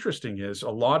 what's interesting is a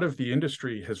lot of the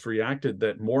industry has reacted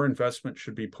that more investment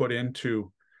should be put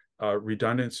into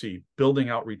redundancy, building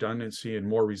out redundancy and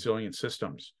more resilient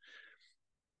systems.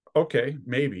 Okay,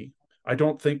 maybe. I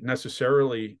don't think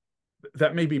necessarily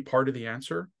that may be part of the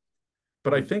answer,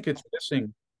 but I think it's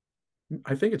missing.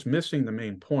 I think it's missing the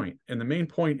main point. And the main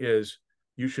point is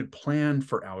you should plan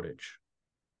for outage.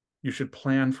 You should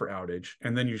plan for outage,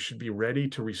 and then you should be ready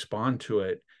to respond to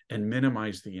it and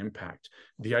minimize the impact.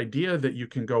 The idea that you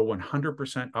can go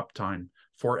 100% uptime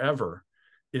forever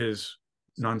is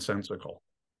nonsensical.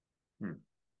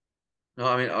 No,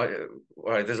 I mean, all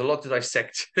right, there's a lot to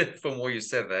dissect from what you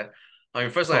said there. I mean,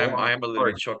 first, I am a little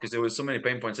bit shocked because there was so many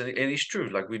pain points, and it's true.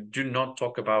 Like, we do not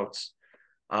talk about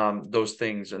those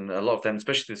things, and a lot of them,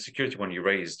 especially the security one you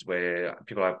raised, where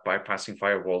people are bypassing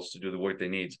firewalls to do the work they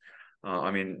need.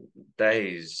 I mean,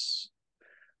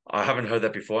 I haven't heard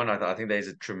that before, and I think there is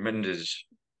a tremendous.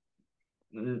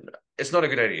 It's not a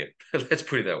good idea. Let's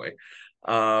put it that way.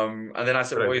 And then I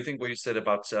said, well, you think what you said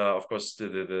about, of course,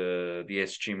 the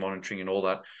ESG monitoring and all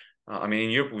that. I mean, in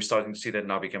Europe, we're starting to see that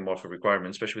now become more of a requirement,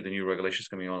 especially with the new regulations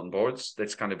coming on boards.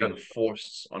 That's kind of being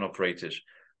forced on operators.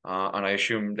 And I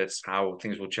assume that's how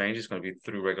things will change. It's going to be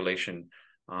through regulation.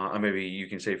 And maybe you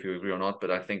can say if you agree or not, but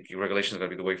I think regulation is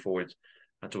going to be the way forward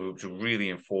to really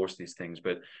enforce these things.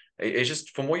 But it's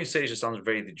just, from what you say, it just sounds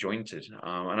very disjointed.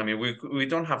 And I mean, we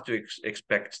don't have to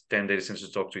expect 10 data centers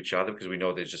to talk to each other, because we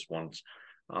know they just want,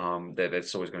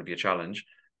 that's always going to be a challenge.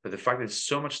 But the fact that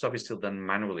so much stuff is still done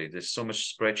manually, there's so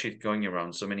much spreadsheet going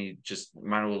around, so many just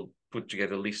manual put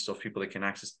together lists of people that can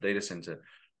access the data center.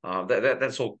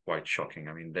 That's all quite shocking.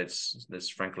 I mean, that's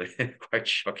frankly quite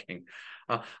shocking.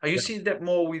 Are you seeing that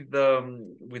more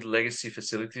with legacy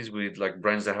facilities, with like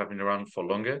brands that have been around for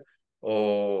longer,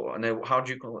 or and then how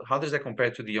does that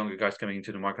compare to the younger guys coming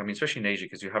into the market? I mean, especially in Asia,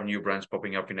 because you have new brands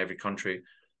popping up in every country,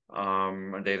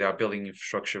 and they are building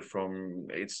infrastructure from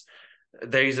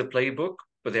there is a playbook,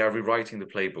 but they are rewriting the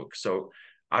playbook. So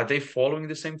are they following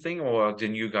the same thing, or are the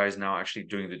new guys now actually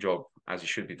doing the job as it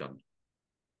should be done?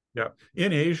 Yeah,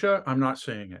 in Asia, I'm not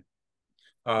seeing it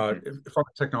from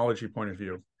a technology point of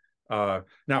view.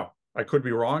 Now, I could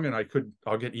be wrong, and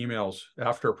I'll get emails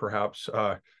after perhaps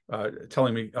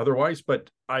telling me otherwise, but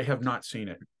I have not seen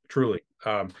it truly.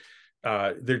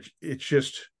 It's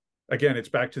just, again, it's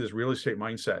back to this real estate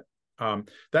mindset.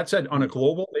 That said, on a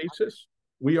global basis,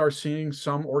 we are seeing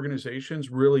some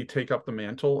organizations really take up the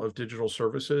mantle of digital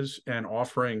services and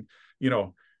offering,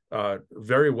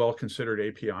 very well considered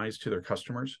APIs to their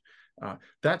customers.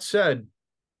 That said,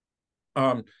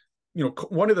 one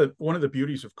of the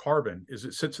beauties of Carbon is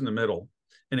it sits in the middle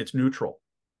and it's neutral.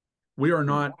 We are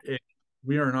not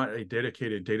a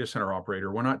dedicated data center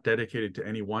operator. We're not dedicated to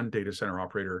any one data center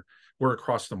operator. We're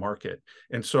across the market.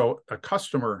 And so a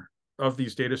customer of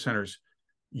these data centers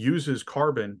uses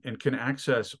Carbon and can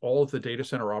access all of the data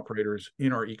center operators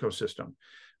in our ecosystem.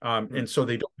 And so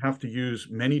they don't have to use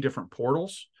many different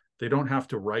portals. They don't have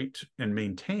to write and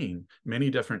maintain many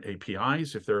different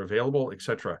APIs if they're available, et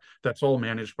cetera. That's all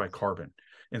managed by Carbon.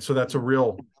 And so that's a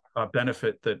real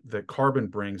benefit that Carbon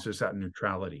brings, is that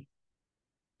neutrality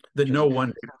that no one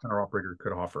data center operator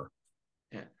could offer.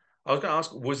 Yeah. I was going to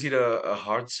ask, was it a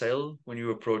hard sell when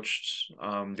you approached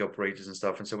the operators and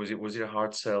stuff? And so was it a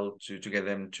hard sell to get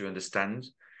them to understand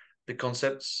the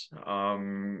concepts?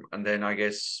 And then I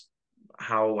guess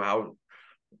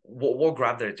what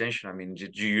grabbed their attention? I mean,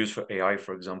 did you use for AI,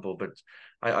 for example? But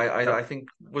I think,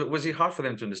 was it hard for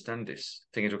them to understand this?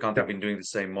 Taking into account they've been doing the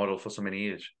same model for so many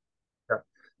years.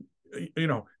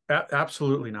 Yeah.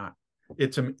 Absolutely not.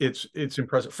 It's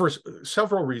impressive for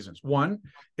several reasons. One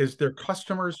is their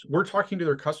customers. We're talking to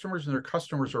their customers, and their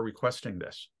customers are requesting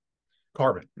this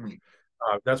Carbon.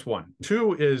 That's one.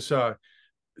 Two is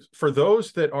for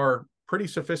those that are pretty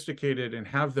sophisticated and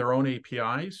have their own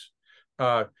APIs.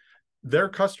 Their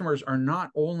customers are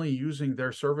not only using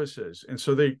their services, and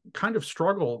so they kind of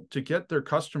struggle to get their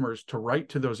customers to write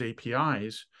to those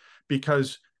APIs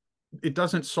because it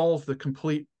doesn't solve the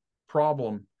complete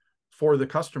problem for the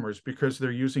customers, because they're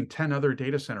using 10 other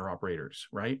data center operators,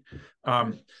 right?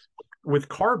 With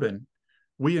Carbon,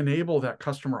 we enable that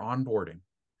customer onboarding.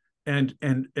 And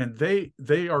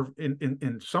they are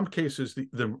in some cases,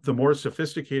 the more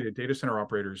sophisticated data center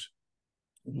operators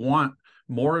want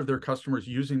more of their customers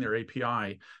using their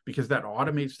API, because that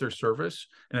automates their service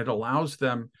and it allows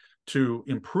them to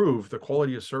improve the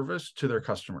quality of service to their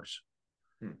customers.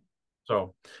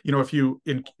 So, you know,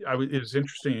 it was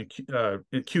interesting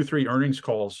in Q3 earnings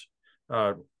calls,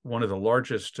 one of the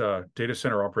largest data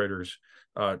center operators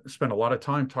spent a lot of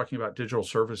time talking about digital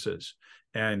services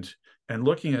and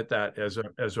looking at that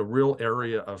as a real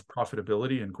area of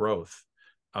profitability and growth.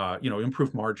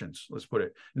 Improve margins, let's put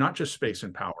it, not just space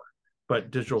and power,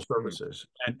 but digital services.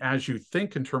 And as you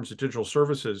think in terms of digital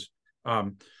services,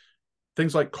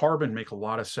 things like Carbon make a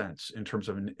lot of sense in terms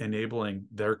of enabling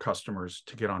their customers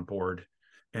to get on board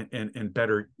and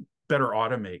better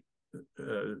automate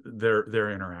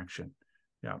their interaction.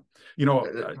 Yeah.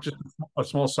 Just a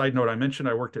small side note, I mentioned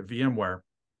I worked at VMware,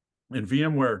 and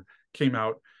VMware came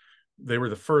out, they were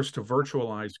the first to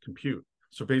virtualize compute.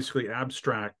 So basically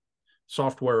abstract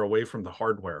software away from the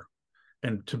hardware,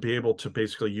 and to be able to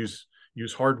basically use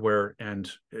hardware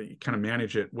and kind of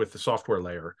manage it with the software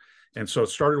layer. And so it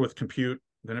started with compute,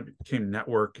 then it became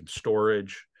network and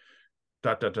storage,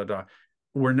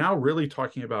 We're now really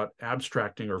talking about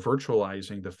abstracting or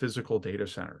virtualizing the physical data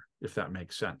center, if that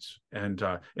makes sense. And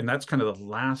that's kind of the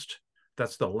last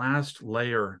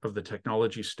layer of the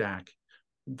technology stack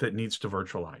that needs to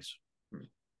virtualize.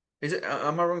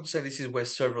 Am I wrong to say this is where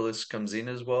serverless comes in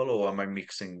as well, or am I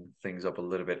mixing things up a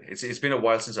little bit? It's been a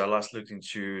while since I last looked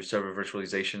into server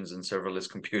virtualizations and serverless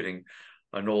computing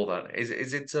and all that.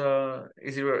 Is it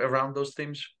around those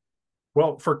themes?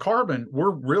 Well, for Carbon, we're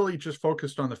really just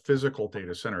focused on the physical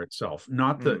data center itself,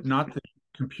 not the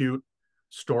compute,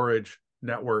 storage,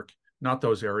 network, not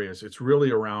those areas. It's really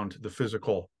around the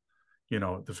physical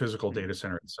data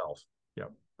center itself. Yeah.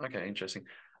 Okay, interesting.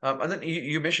 And then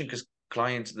you mentioned, because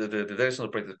clients, the data center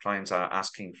operator clients are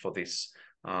asking for this,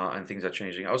 and things are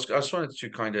changing. I just wanted to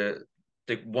kind of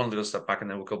take one little step back, and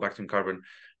then we'll go back to Carbon.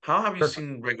 How have you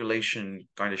seen regulation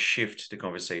kind of shift the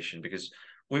conversation? Because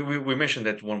we mentioned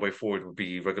that one way forward would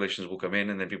be regulations will come in,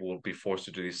 and then people will be forced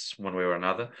to do this one way or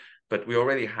another. But we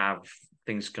already have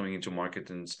things coming into market,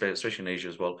 and especially in Asia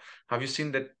as well. Have you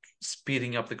seen that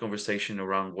speeding up the conversation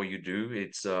around what you do?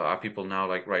 It's are people now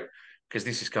like, right, because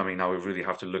this is coming now, we really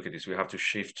have to look at this. We have to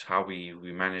shift how we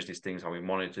manage these things, how we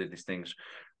monitor these things.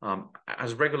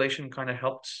 Has regulation kind of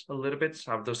helped a little bit?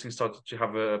 Have those things started to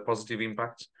have a positive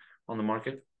impact on the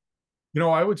market?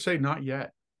 I would say not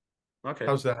yet. Okay.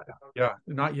 How's that? Yeah,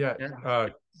 not yet. Yeah.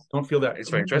 Don't feel that. It's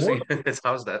very interesting.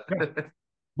 How's that? Yeah.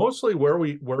 Mostly where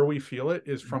we feel it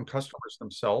is from customers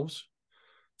themselves.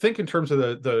 Think in terms of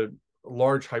the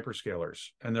large hyperscalers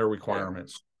and their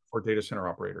requirements for data center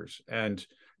operators. And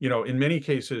in many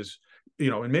cases,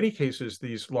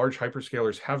 these large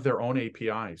hyperscalers have their own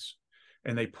APIs,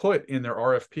 and they put in their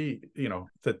RFP,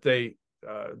 that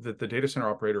the data center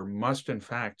operator must in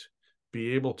fact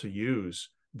be able to use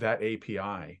that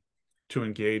API to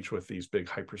engage with these big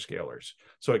hyperscalers.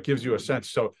 So it gives you a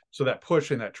sense. So that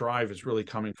push and that drive is really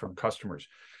coming from customers,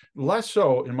 less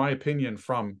so, in my opinion,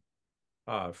 from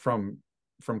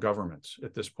governments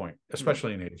at this point,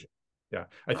 especially in Asia. Yeah,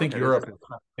 I think Europe is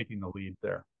taking the lead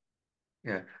there.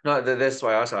 Yeah, no, that's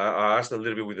why I asked a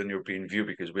little bit with an European view,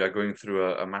 because we are going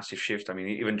through a massive shift. I mean,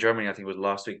 even Germany, I think it was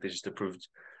last week, they just approved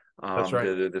That's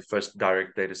right. the first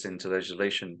direct data center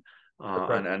legislation.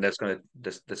 Right. And that's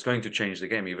going to change the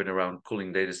game, even around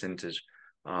cooling data centers.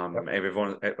 A lot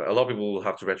of people will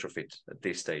have to retrofit at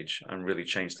this stage and really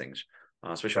change things,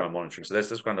 especially around monitoring. So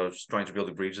that's kind of trying to build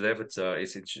a bridge there. But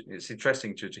it's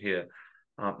interesting to hear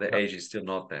that Asia is still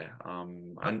not there.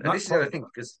 And this is, I think,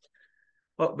 because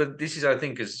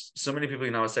because so many people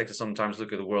in our sector sometimes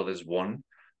look at the world as one.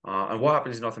 And what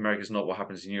happens in North America is not what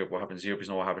happens in Europe. What happens in Europe is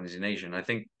not what happens in Asia. And I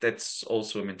think that's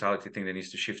also a mentality thing that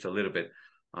needs to shift a little bit.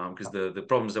 Because the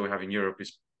problems that we have in Europe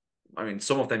is, I mean,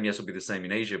 some of them, yes, will be the same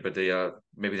in Asia, but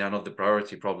maybe they are not the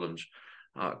priority problems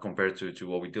compared to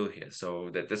what we do here.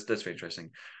 So that's very interesting.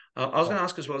 I was going to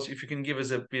ask as well, if you can give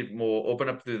us a bit more, open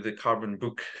up the Carbon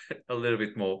book a little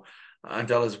bit more, and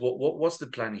tell us what's the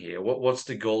plan here? What's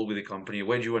the goal with the company?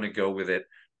 Where do you want to go with it?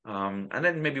 And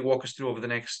then maybe walk us through over the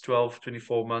next 12,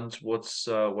 24 months, what's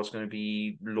going to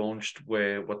be launched,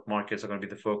 what markets are going to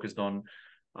be focused on,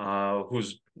 how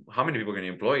many people are going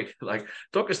to employ? Like,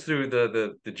 talk us through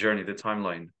the journey, the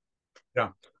timeline.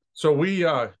 Yeah. So we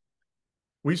earlier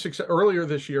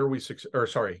this year, was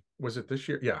it this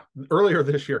year? Yeah. Earlier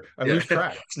this year, I lose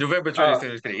track. It's November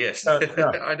 2023. Yes.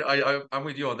 I'm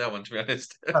with you on that one, to be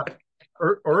honest.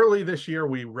 early this year,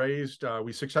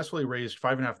 we successfully raised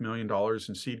 $5.5 million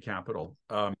in seed capital,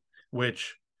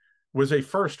 which was a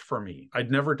first for me. I'd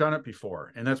never done it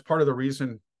before. And that's part of the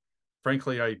reason,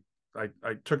 frankly, I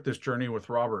took this journey with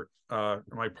Robert,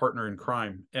 my partner in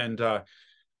crime. And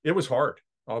it was hard.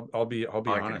 I'll be honest.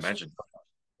 I can imagine.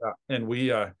 And we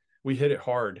hit it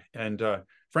hard. And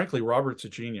frankly, Robert's a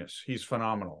genius. He's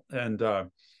phenomenal and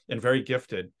very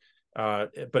gifted.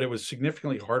 But it was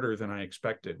significantly harder than I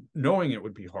expected, knowing it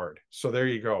would be hard. So there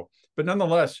you go. But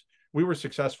nonetheless, we were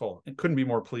successful and couldn't be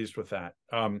more pleased with that.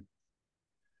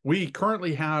 We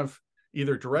currently have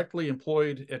either directly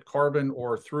employed at Carbon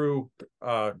or through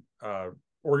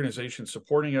organizations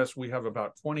supporting us. We have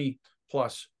about 20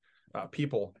 plus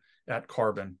people at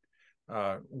Carbon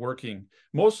working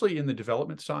mostly in the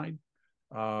development side.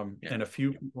 And a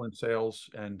few people in sales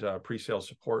and pre-sales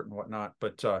support and whatnot,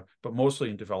 but mostly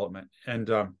in development. And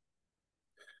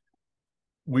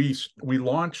we're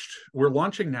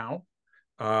launching now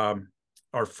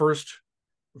our first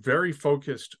very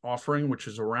focused offering, which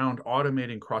is around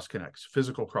automating cross connects,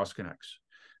 physical cross connects.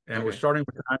 And we're starting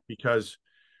with that because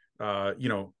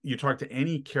you talk to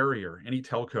any carrier, any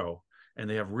telco, and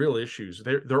they have real issues.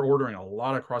 They're ordering a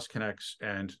lot of cross connects,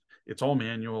 and it's all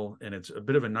manual, and it's a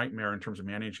bit of a nightmare in terms of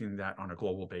managing that on a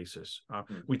global basis.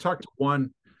 We talked to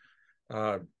one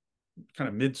kind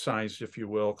of mid-sized, if you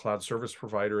will, cloud service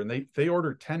provider, and they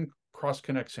order 10 cross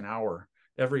connects an hour,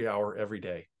 every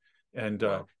day. And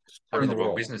in the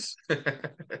world business.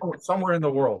 Somewhere in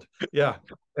the world. Yeah.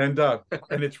 And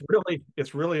it's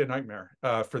really a nightmare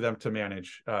for them to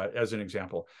manage, as an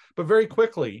example. But very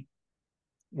quickly,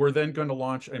 we're then going to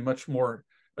launch a much more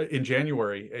in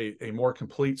January, a more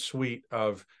complete suite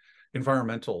of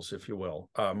environmentals, if you will,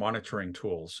 monitoring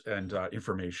tools and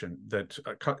information that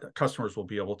customers will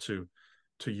be able to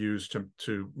use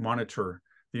to monitor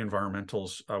the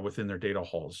environmentals within their data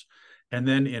halls. And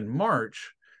then in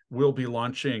March, we'll be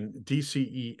launching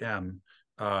DCEM,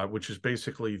 which is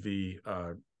basically the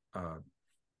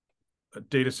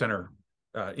data center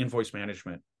invoice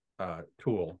management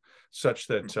tool, such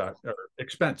that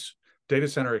data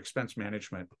center expense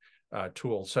management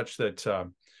tool, such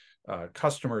that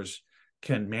customers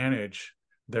can manage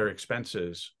their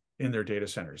expenses in their data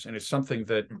centers. And it's something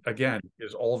that, again,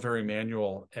 is all very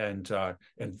manual and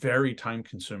very time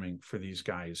consuming for these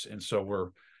guys. And so we're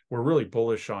really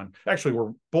bullish on, actually,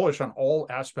 we're bullish on all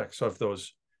aspects of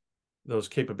those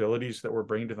capabilities that we're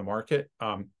bringing to the market.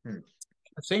 At the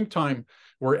same time,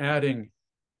 we're adding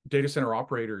data center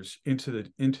operators into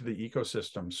the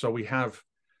ecosystem. So we have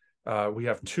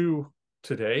two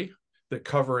today that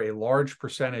cover a large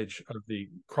percentage of the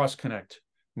cross-connect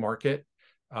market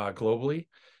globally,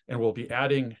 and we'll be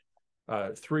adding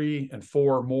 3 and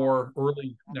 4 more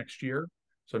early next year.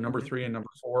 So number 3 and number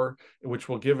 4, which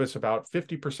will give us about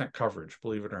 50% coverage,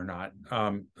 believe it or not,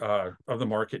 of the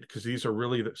market, because these are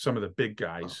really some of the big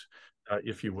guys,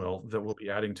 if you will, that we'll be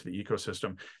adding to the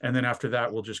ecosystem. And then after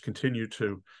that, we'll just continue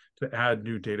to add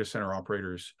new data center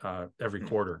operators every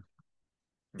quarter.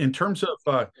 In terms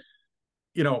of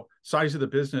size of the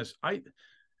business,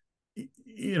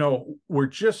 we're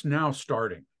just now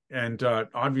starting, and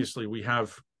obviously we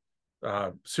have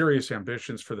serious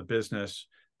ambitions for the business.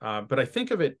 But I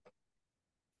think of it,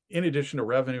 in addition to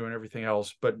revenue and everything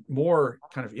else, but more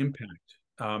kind of impact.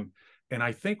 And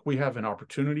I think we have an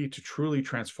opportunity to truly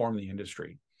transform the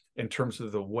industry in terms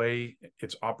of the way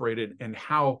it's operated and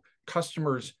how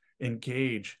customers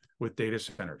engage with data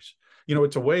centers.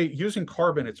 It's a way, using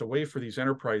Carbon, it's a way for these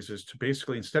enterprises to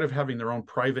basically, instead of having their own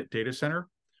private data center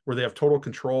where they have total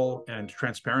control and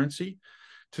transparency,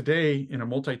 today, in a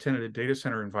multi-tenanted data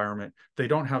center environment, they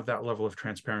don't have that level of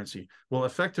transparency. We'll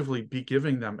effectively be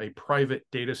giving them a private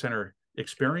data center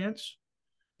experience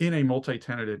in a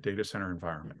multi-tenanted data center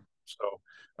environment. So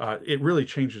it really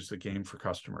changes the game for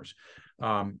customers.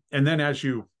 And then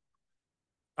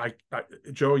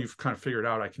Joe, you've kind of figured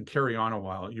out I can carry on a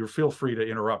while. You feel free to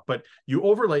interrupt, but you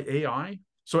overlay AI.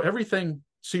 So everything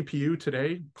CPU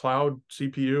today, cloud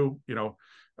CPU,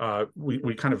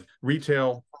 we kind of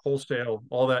retail, wholesale,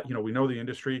 all that, we know the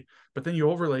industry, but then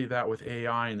you overlay that with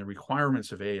AI, and the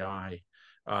requirements of AI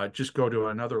just go to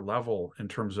another level in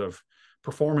terms of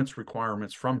performance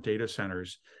requirements from data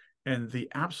centers. And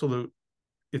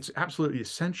it's absolutely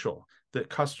essential that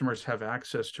customers have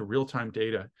access to real-time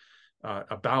data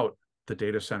about the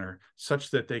data center, such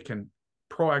that they can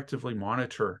proactively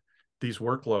monitor these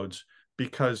workloads,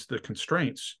 because the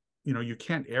constraints, you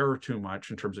can't error too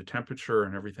much in terms of temperature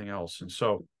and everything else. And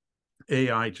so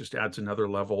AI just adds another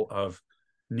level of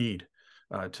need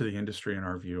to the industry, in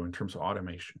our view, in terms of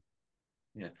automation.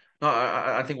 Yeah, no,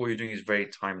 I think what you're doing is very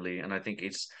timely, and I think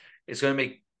it's it's going to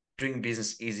make doing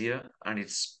business easier, and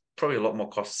it's probably a lot more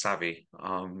cost savvy,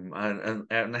 and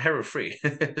error free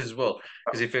as well.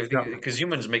 Because Yeah. because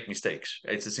humans make mistakes,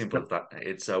 it's as simple as that.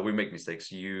 It's we make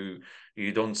mistakes. You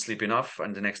don't sleep enough,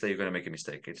 and the next day you're going to make a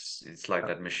mistake. It's like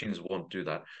that. Machines won't do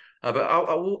that. But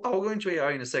I'll go into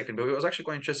AI in a second. But it was actually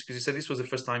quite interesting because you said this was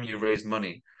the first time you raised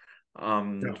money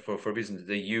Yeah. for business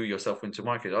that you yourself went to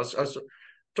market.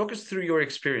 Talk us through your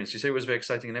experience. You say it was very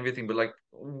exciting and everything, but like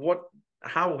what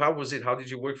how was it? How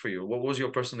did it work for you? What was your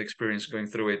personal experience going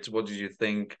through it? What did you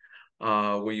think?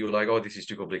 Were you like, oh, this is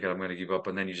too complicated, I'm going to give up,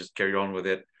 and then you just carried on with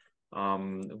it?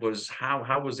 Was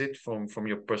how was it from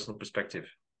your personal perspective?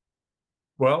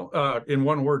 Well, in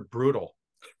one word, brutal.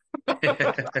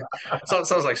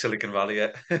 Sounds like Silicon Valley,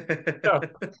 yeah.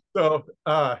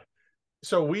 Yeah.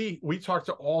 So, we talked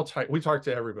to all type. We talked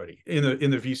to everybody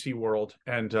in the VC world,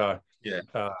 and Yeah.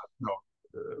 you know,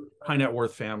 high net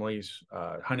worth families,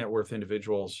 high net worth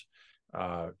individuals,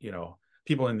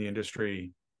 people in the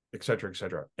industry, et cetera, et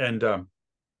cetera. And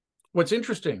what's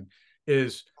interesting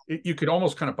is you could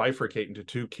almost kind of bifurcate into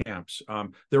two camps.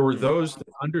 There were those that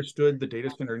understood the data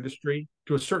center industry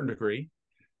to a certain degree,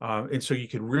 and so you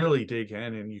could really dig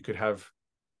in and you could have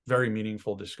very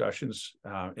meaningful discussions,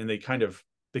 and they kind of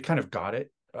got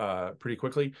it pretty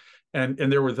quickly. And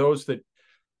there were those that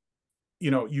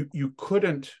you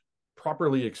couldn't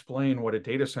properly explain what a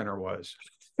data center was.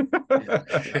 And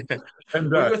We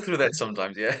go through that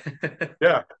sometimes, yeah.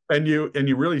 yeah, and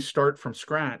you really start from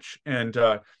scratch, and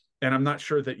I'm not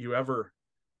sure that you ever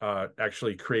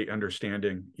actually create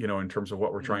understanding, in terms of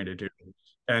what we're trying to do.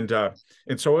 And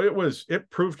so it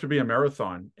proved to be a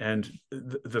marathon, and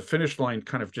the finish line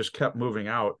kind of just kept moving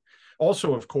out.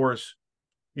 Also, of course,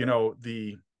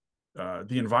 the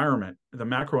environment, the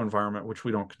macro environment, which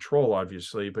we don't control,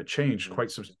 obviously, but changed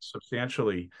quite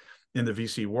substantially in the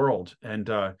VC world. And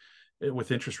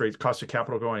with interest rates, cost of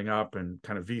capital going up, and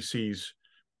kind of VCs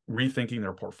rethinking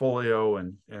their portfolio,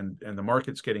 and the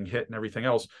markets getting hit and everything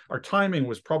else, our timing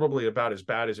was probably about as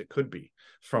bad as it could be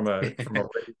from a rate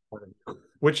point of view,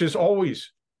 which is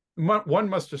always, one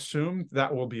must assume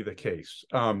that will be the case.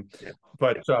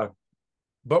 But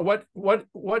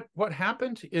what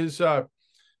happened is,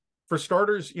 for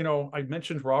starters, I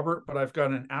mentioned Robert, but I've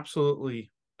got an absolutely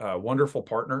wonderful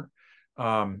partner,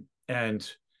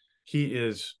 and he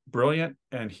is brilliant,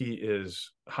 and he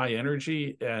is high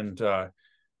energy, and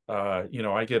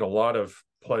I get a lot of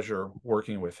pleasure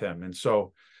working with him. And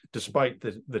so, despite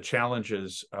the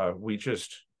challenges, we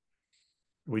just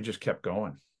kept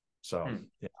going. So,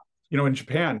 yeah, in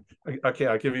Japan, okay,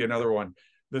 I'll give you another one.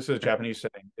 This is a Japanese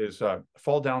saying: is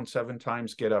fall down 7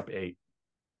 times, get up 8.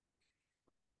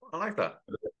 I like that.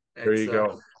 There you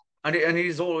go. And it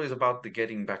is always about the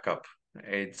getting back up.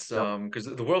 It's because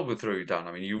the world will throw you down.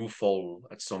 I mean, you will fall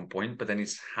at some point, but then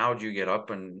it's how do you get up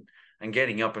and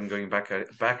getting up and going back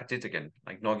at it again,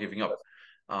 like not giving up.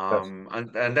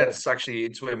 And that's actually,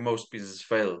 it's where most businesses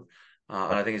fail.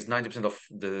 And I think it's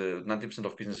 90%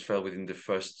 of business fail within the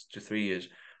first 2 3 years,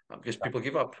 because people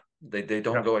give up. They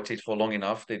don't go at it for long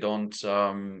enough. They don't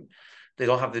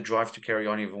have the drive to carry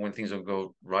on even when things don't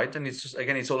go right. And it's just,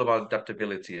 again, it's all about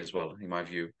adaptability as well, in my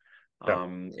view.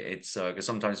 It's because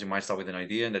sometimes you might start with an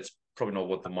idea, and that's probably not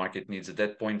what the market needs at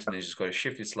that point, and you just got to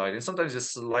shift it slightly. And sometimes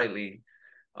just a slight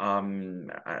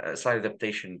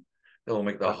adaptation that will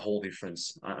make the whole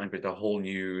difference, and create a whole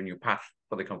new path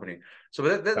for the company. So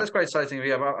that's quite exciting.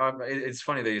 Yeah, it's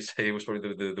funny that you say it was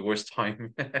probably the worst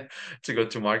time to go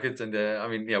to market. And I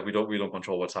mean, yeah, we don't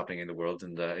control what's happening in the world,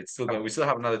 and we still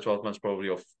have another 12 months probably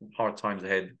of hard times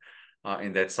ahead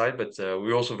in that side. But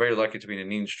we're also very lucky to be in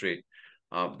an industry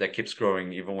that keeps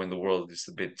growing even when the world is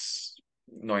a bit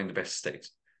not in the best state.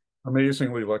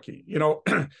 Amazingly lucky,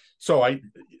 So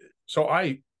I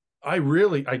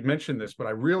mentioned this, but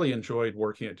I really enjoyed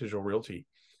working at Digital Realty,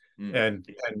 and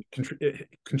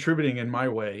contributing in my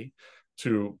way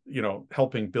to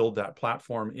helping build that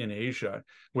platform in Asia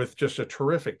with just a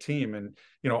terrific team. And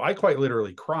I quite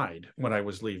literally cried when I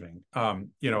was leaving,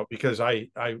 because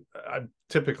I'm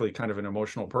typically kind of an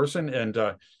emotional person, and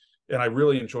I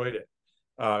really enjoyed it.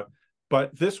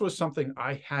 But this was something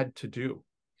I had to do.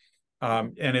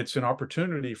 And it's an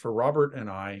opportunity for Robert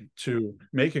and I to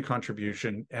make a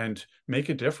contribution and make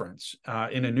a difference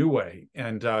in a new way.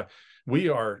 And we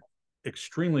are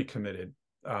extremely committed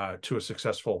to a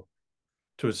successful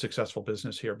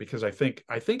business here, because I think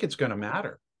it's going to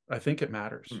matter. I think it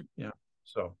matters. Yeah.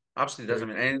 So absolutely does. I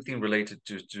mean, anything related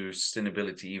to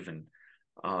sustainability, even,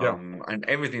 and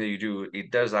everything that you do, it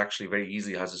does actually very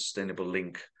easily has a sustainable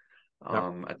link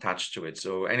attached to it.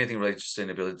 So anything related to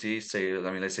sustainability,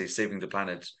 let's say saving the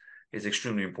planet, is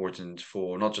extremely important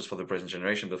for not just for the present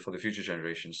generation, but for the future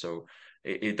generation. So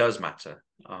it does matter.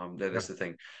 That's the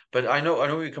thing. But I know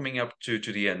we're coming up to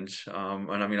the end.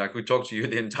 And I mean, I could talk to you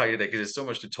the entire day because there's so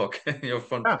much to talk. You're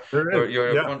front, Yeah, there is.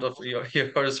 you're Yeah. front of you're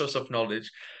a source of knowledge.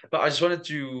 But I just wanted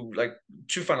to like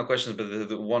two final questions, but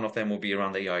the one of them will be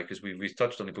around AI because we've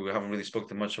touched on it, but we haven't really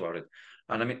spoken much about it.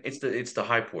 And I mean, it's the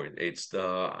hype word. It's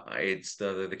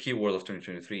the key word of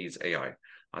 2023 is AI.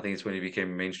 I think it's when it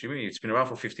became mainstream. It's been around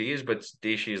for 50 years, but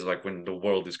the issue is like when the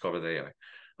world discovered AI.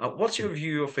 What's your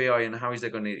view of AI and how is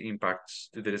that going to impact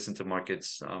the data center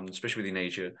markets, especially within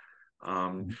Asia?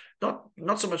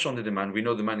 Not so much on the demand. We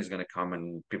know demand is going to come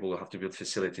and people will have to build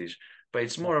facilities, but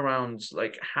it's more around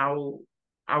like how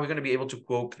are we going to be able to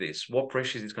cope this? What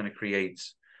pressures it's going to create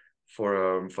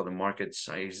for the markets?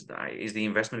 Is the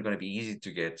investment going to be easy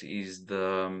to get?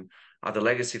 Are the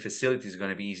legacy facilities going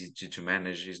to be easy to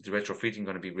manage? Is the retrofitting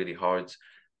going to be really hard?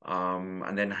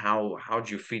 And then how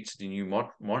do you fit the new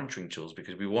monitoring tools?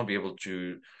 Because we won't be able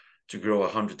to grow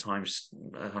 100 times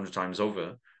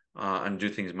over and do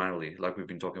things manually, like we've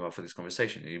been talking about for this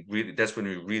conversation. That's when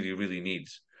we really need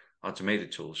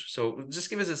automated tools. So just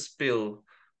give us a spill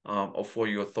of what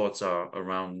your thoughts are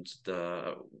around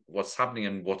what's happening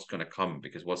and what's going to come,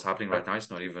 because what's happening right now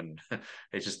is not even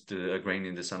it's just a grain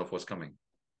in the sun of what's coming.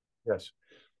 Yes.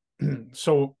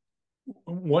 So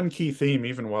one key theme,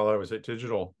 even while I was at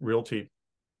Digital Realty,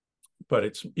 but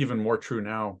it's even more true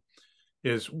now,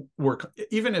 is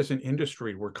even as an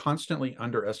industry, we're constantly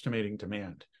underestimating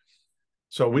demand.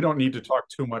 So we don't need to talk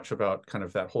too much about kind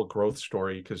of that whole growth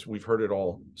story because we've heard it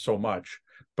all so much.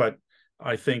 But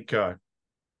I think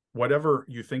whatever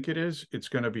you think it is, it's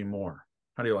going to be more.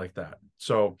 How do you like that?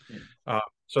 So,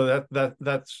 so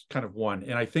that's kind of one.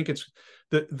 And I think it's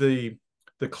the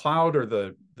cloud or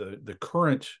the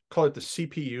current, call it the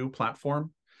CPU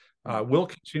platform, will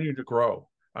continue to grow.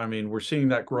 I mean, we're seeing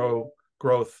that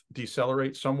growth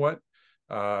decelerate somewhat,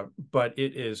 but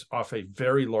it is off a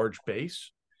very large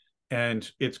base, and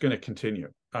it's going to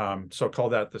continue. So call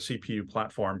that the CPU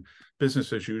platform.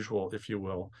 Business as usual, if you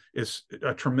will, is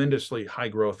a tremendously high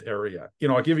growth area.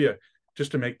 I'll give you,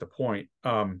 just to make the point,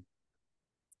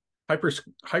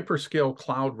 hyperscale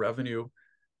cloud revenue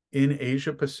in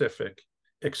Asia Pacific,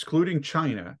 excluding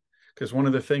China, because one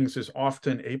of the things is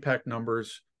often APAC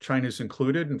numbers, China's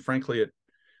included, and frankly,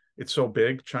 it's so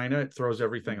big, China, it throws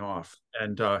everything off.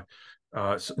 And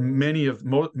so many of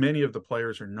the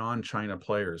players are non-China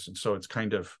players, and so it's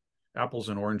kind of apples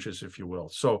and oranges, if you will.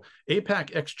 So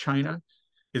APAC ex-China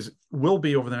will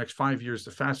be over the next 5 years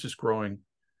the fastest growing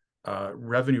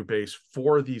revenue base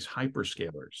for these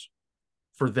hyperscalers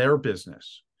for their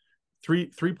business.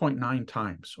 3.9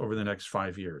 times over the next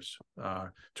 5 years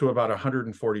to about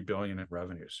 140 billion in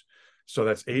revenues. So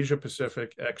that's Asia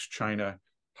Pacific ex-China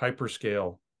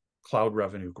hyperscale cloud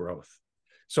revenue growth.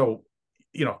 So,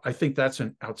 I think that's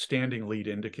an outstanding lead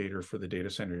indicator for the data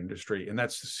center industry, and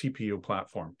that's the CPU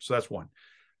platform. So that's one.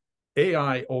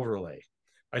 AI overlay.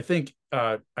 I think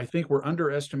we're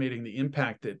underestimating the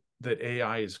impact that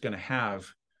AI is going to have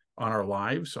on our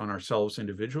lives, on ourselves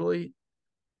individually,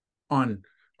 on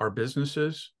our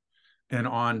businesses, and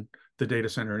on the data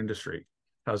center industry.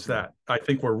 How's that? I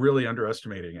think we're really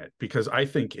underestimating it because I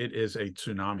think it is a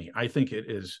tsunami. I think it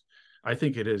is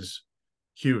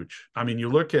huge. I mean, you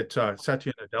look at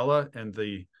Satya Nadella and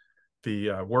the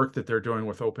work that they're doing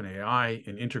with OpenAI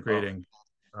and integrating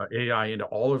AI into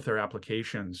all of their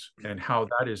applications, and how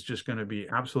that is just going to be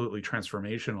absolutely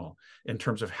transformational in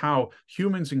terms of how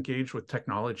humans engage with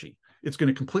technology. It's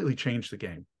going to completely change the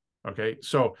game. Okay,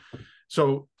 so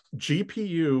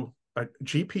GPU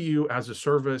as a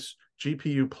service,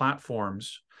 GPU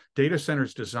platforms, data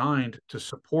centers designed to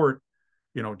support,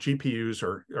 GPUs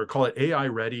or call it AI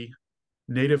ready,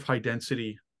 native high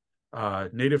density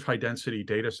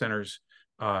data centers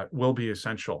will be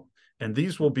essential, and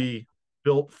these will be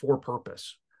built for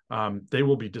purpose. They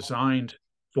will be designed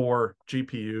for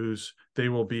GPUs. They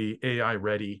will be AI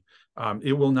ready.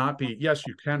 It will not be. Yes,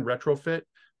 you can retrofit,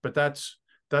 but that's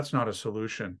not a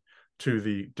solution to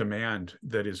the demand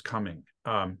that is coming,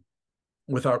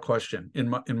 without question,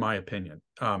 in my opinion.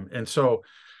 And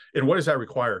what does that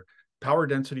require? Power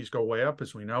densities go way up,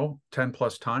 as we know, 10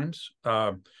 plus times.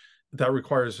 That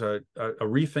requires a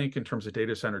rethink in terms of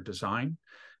data center design,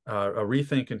 a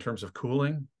rethink in terms of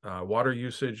cooling, water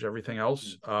usage, everything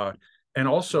else. And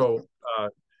also,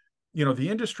 the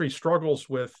industry struggles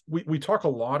with, we talk a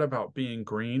lot about being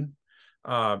green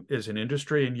as an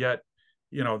industry, and yet,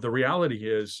 the reality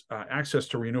is access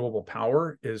to renewable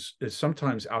power is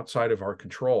sometimes outside of our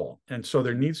control. And so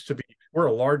there needs to be, we're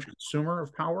a large consumer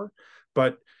of power,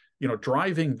 but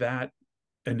driving that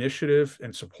initiative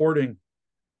and supporting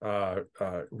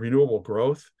renewable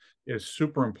growth is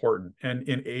super important. And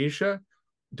in Asia,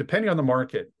 depending on the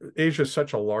market, Asia is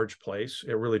such a large place.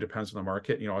 It really depends on the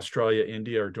market. You know, Australia,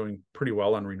 India are doing pretty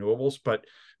well on renewables, but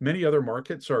many other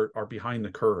markets are behind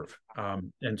the curve.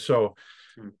 And so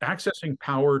accessing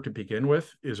power to begin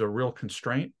with is a real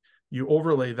constraint. You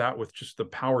overlay that with just the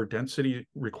power density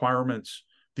requirements,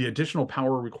 the additional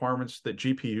power requirements that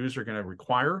GPUs are going to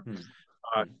require.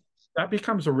 That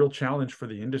becomes a real challenge for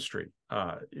the industry,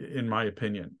 in my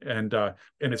opinion. And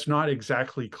it's not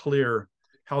exactly clear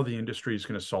how the industry is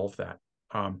going to solve that.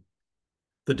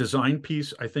 The design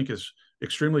piece, I think, is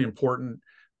extremely important.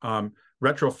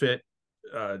 Retrofit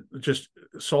just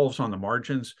solves on the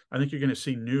margins. I think you're going to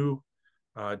see new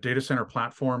data center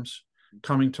platforms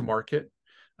coming to market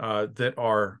that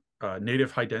are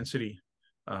native high density,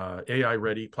 AI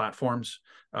ready platforms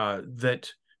that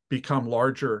become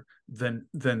larger than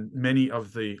many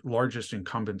of the largest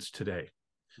incumbents today.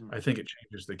 I think it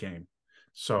changes the game.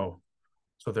 So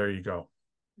there you go.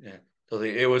 Yeah. So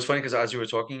it was funny because as you were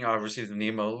talking, I received an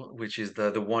email, which is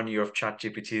the 1 year of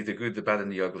ChatGPT, the good, the bad,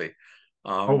 and the ugly.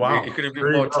 Oh wow! It couldn't be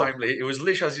There more timely. It was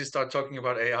literally as you start talking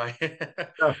about AI.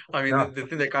 Yeah, I mean, yeah. the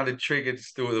thing that kind of triggered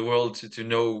the world to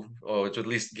know, or to at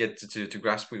least get to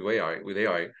grasp with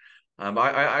AI.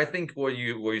 I think what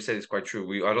you said is quite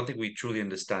true. I don't think we truly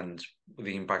understand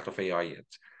the impact of AI yet.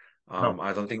 No,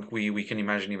 I don't think we can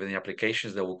imagine even the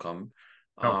applications that will come.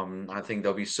 no. I think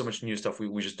there'll be so much new stuff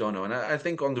we just don't know. And I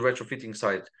think on the retrofitting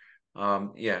side,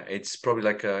 yeah, it's probably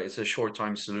like it's a short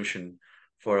time solution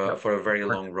for Yeah. a very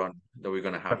long run that we're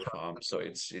going to have. That's right. So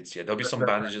it's yeah, there'll be some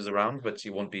That's right. bandages around, but it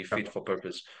won't be fit Yeah. for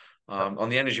purpose. Yeah. On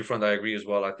the energy front, I agree as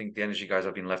well. I think the energy guys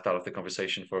have been left out of the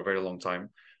conversation for a very long time.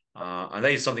 And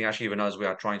that is something actually even as we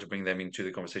are trying to bring them into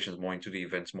the conversations more, into the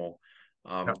events more,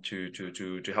 Yeah.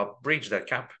 to help bridge that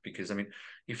gap. Because I mean,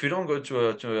 if you don't go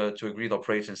to a grid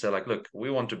operator and say like, look,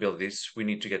 we want to build this, we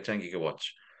need to get 10 gigawatts.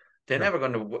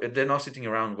 They're not sitting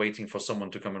around waiting for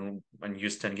someone to come and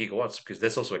use 10 gigawatts, because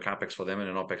that's also a capex for them and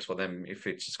an opex for them. If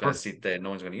it's just going to sit there,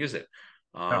 no one's going to use it.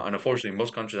 Yeah. And unfortunately,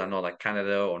 most countries are not like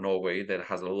Canada or Norway that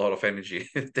has a lot of energy.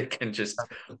 They can just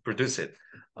produce it.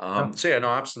 Yeah. So yeah, no,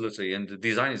 absolutely. And the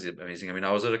design is amazing. I mean,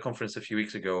 I was at a conference a few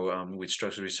weeks ago with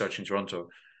Structural Research in Toronto.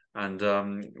 And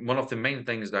one of the main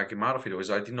things that came out of it was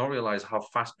I did not realize how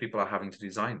fast people are having to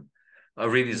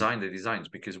redesign the designs,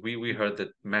 because we heard that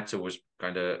Meta was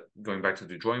kind of going back to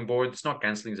the drawing board. It's not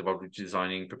canceling, it's about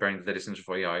redesigning, preparing the data center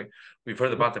for AI. We've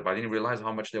heard about that, but I didn't realize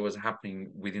how much there was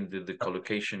happening within the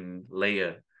collocation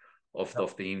layer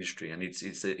of the industry. And it's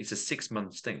a 6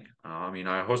 months thing. I mean,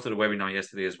 I hosted a webinar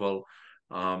yesterday as well.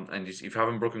 And if you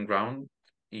haven't broken ground,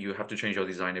 you have to change your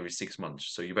design every 6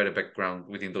 months. So you better back ground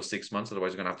within those 6 months,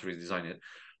 otherwise you're gonna have to redesign it.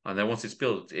 And then once it's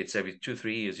built, it's every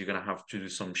 2-3 years you're gonna have to do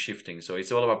some shifting. So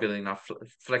it's all about building enough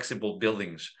flexible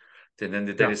buildings. Then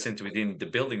the data center within the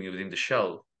building, within the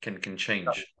shell, can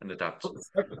change and adapt.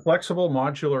 Flexible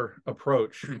modular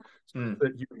approach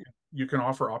that you can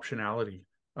offer optionality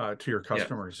to your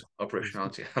customers. Yeah.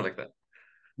 Operationality, I like that.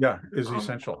 Yeah, is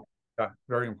essential. Yeah,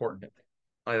 very important.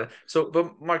 So,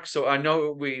 but Mark, so I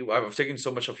know I've taken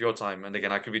so much of your time, and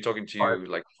again, I could be talking to you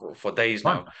like for days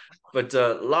now. But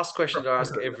last question to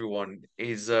ask everyone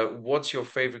is, what's your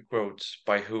favorite quote,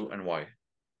 by who and why?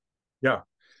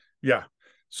 Yeah.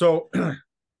 So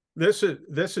this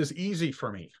is easy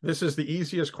for me. This is the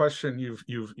easiest question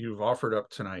you've offered up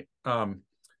tonight.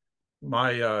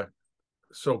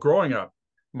 So growing up,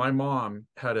 my mom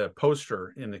had a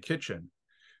poster in the kitchen,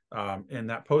 and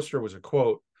that poster was a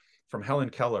quote from Helen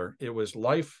Keller. It was,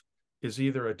 "Life is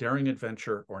either a daring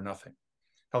adventure or nothing."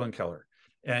 Helen Keller.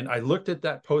 And I looked at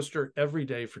that poster every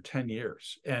day for 10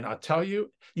 years. And I'll tell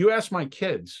you, you ask my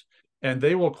kids and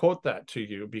they will quote that to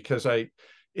you, because it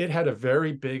had a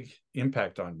very big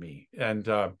impact on me. And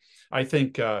I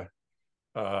think, yeah,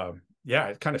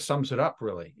 it kind of sums it up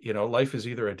really. You know, life is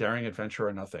either a daring adventure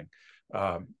or nothing.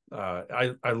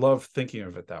 I love thinking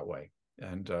of it that way.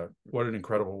 And what an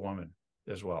incredible woman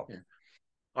as well. Yeah.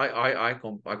 I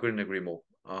couldn't agree more.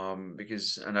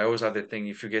 Because, and I always have that thing,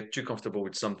 if you get too comfortable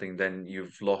with something, then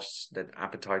you've lost that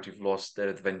appetite, you've lost that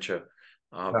adventure.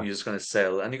 You're just going to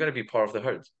sell, and you're going to be part of the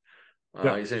herd,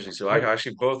 essentially. So I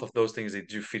actually, both of those things, they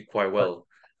do fit quite well,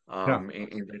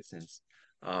 in that sense.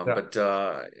 But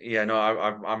yeah, no,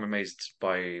 I'm amazed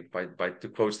by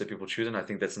the quotes that people choose, and I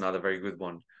think that's another very good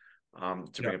one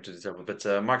to bring up to the table. But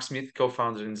Mark Smith,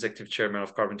 co-founder and executive chairman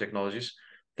of Carbon Technologies,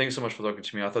 thanks so much for talking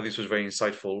to me. I thought this was very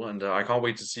insightful, and I can't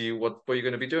wait to see what you're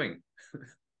going to be doing.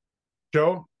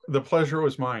 Joe, the pleasure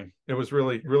was mine. It was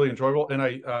really, really enjoyable. And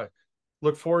I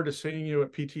look forward to seeing you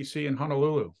at PTC in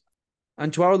Honolulu.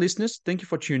 And to our listeners, thank you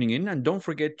for tuning in. And don't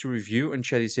forget to review and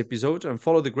share this episode and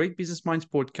follow the Great Business Minds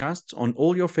podcast on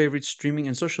all your favorite streaming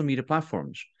and social media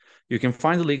platforms. You can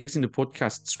find the links in the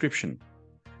podcast description.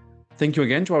 Thank you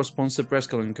again to our sponsor,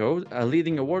 Prescott & Co., a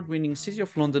leading award-winning City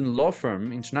of London law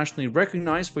firm, internationally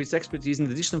recognized for its expertise in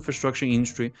the digital infrastructure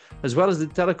industry, as well as the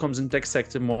telecoms and tech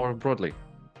sector more broadly.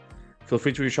 Feel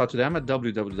free to reach out to them at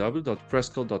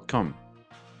www.prescott.com.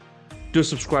 Do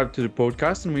subscribe to the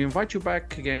podcast, and we invite you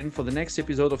back again for the next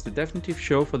episode of the definitive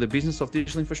show for the business of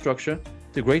digital infrastructure,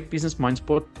 the Great Business Minds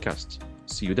podcast.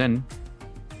 See you then.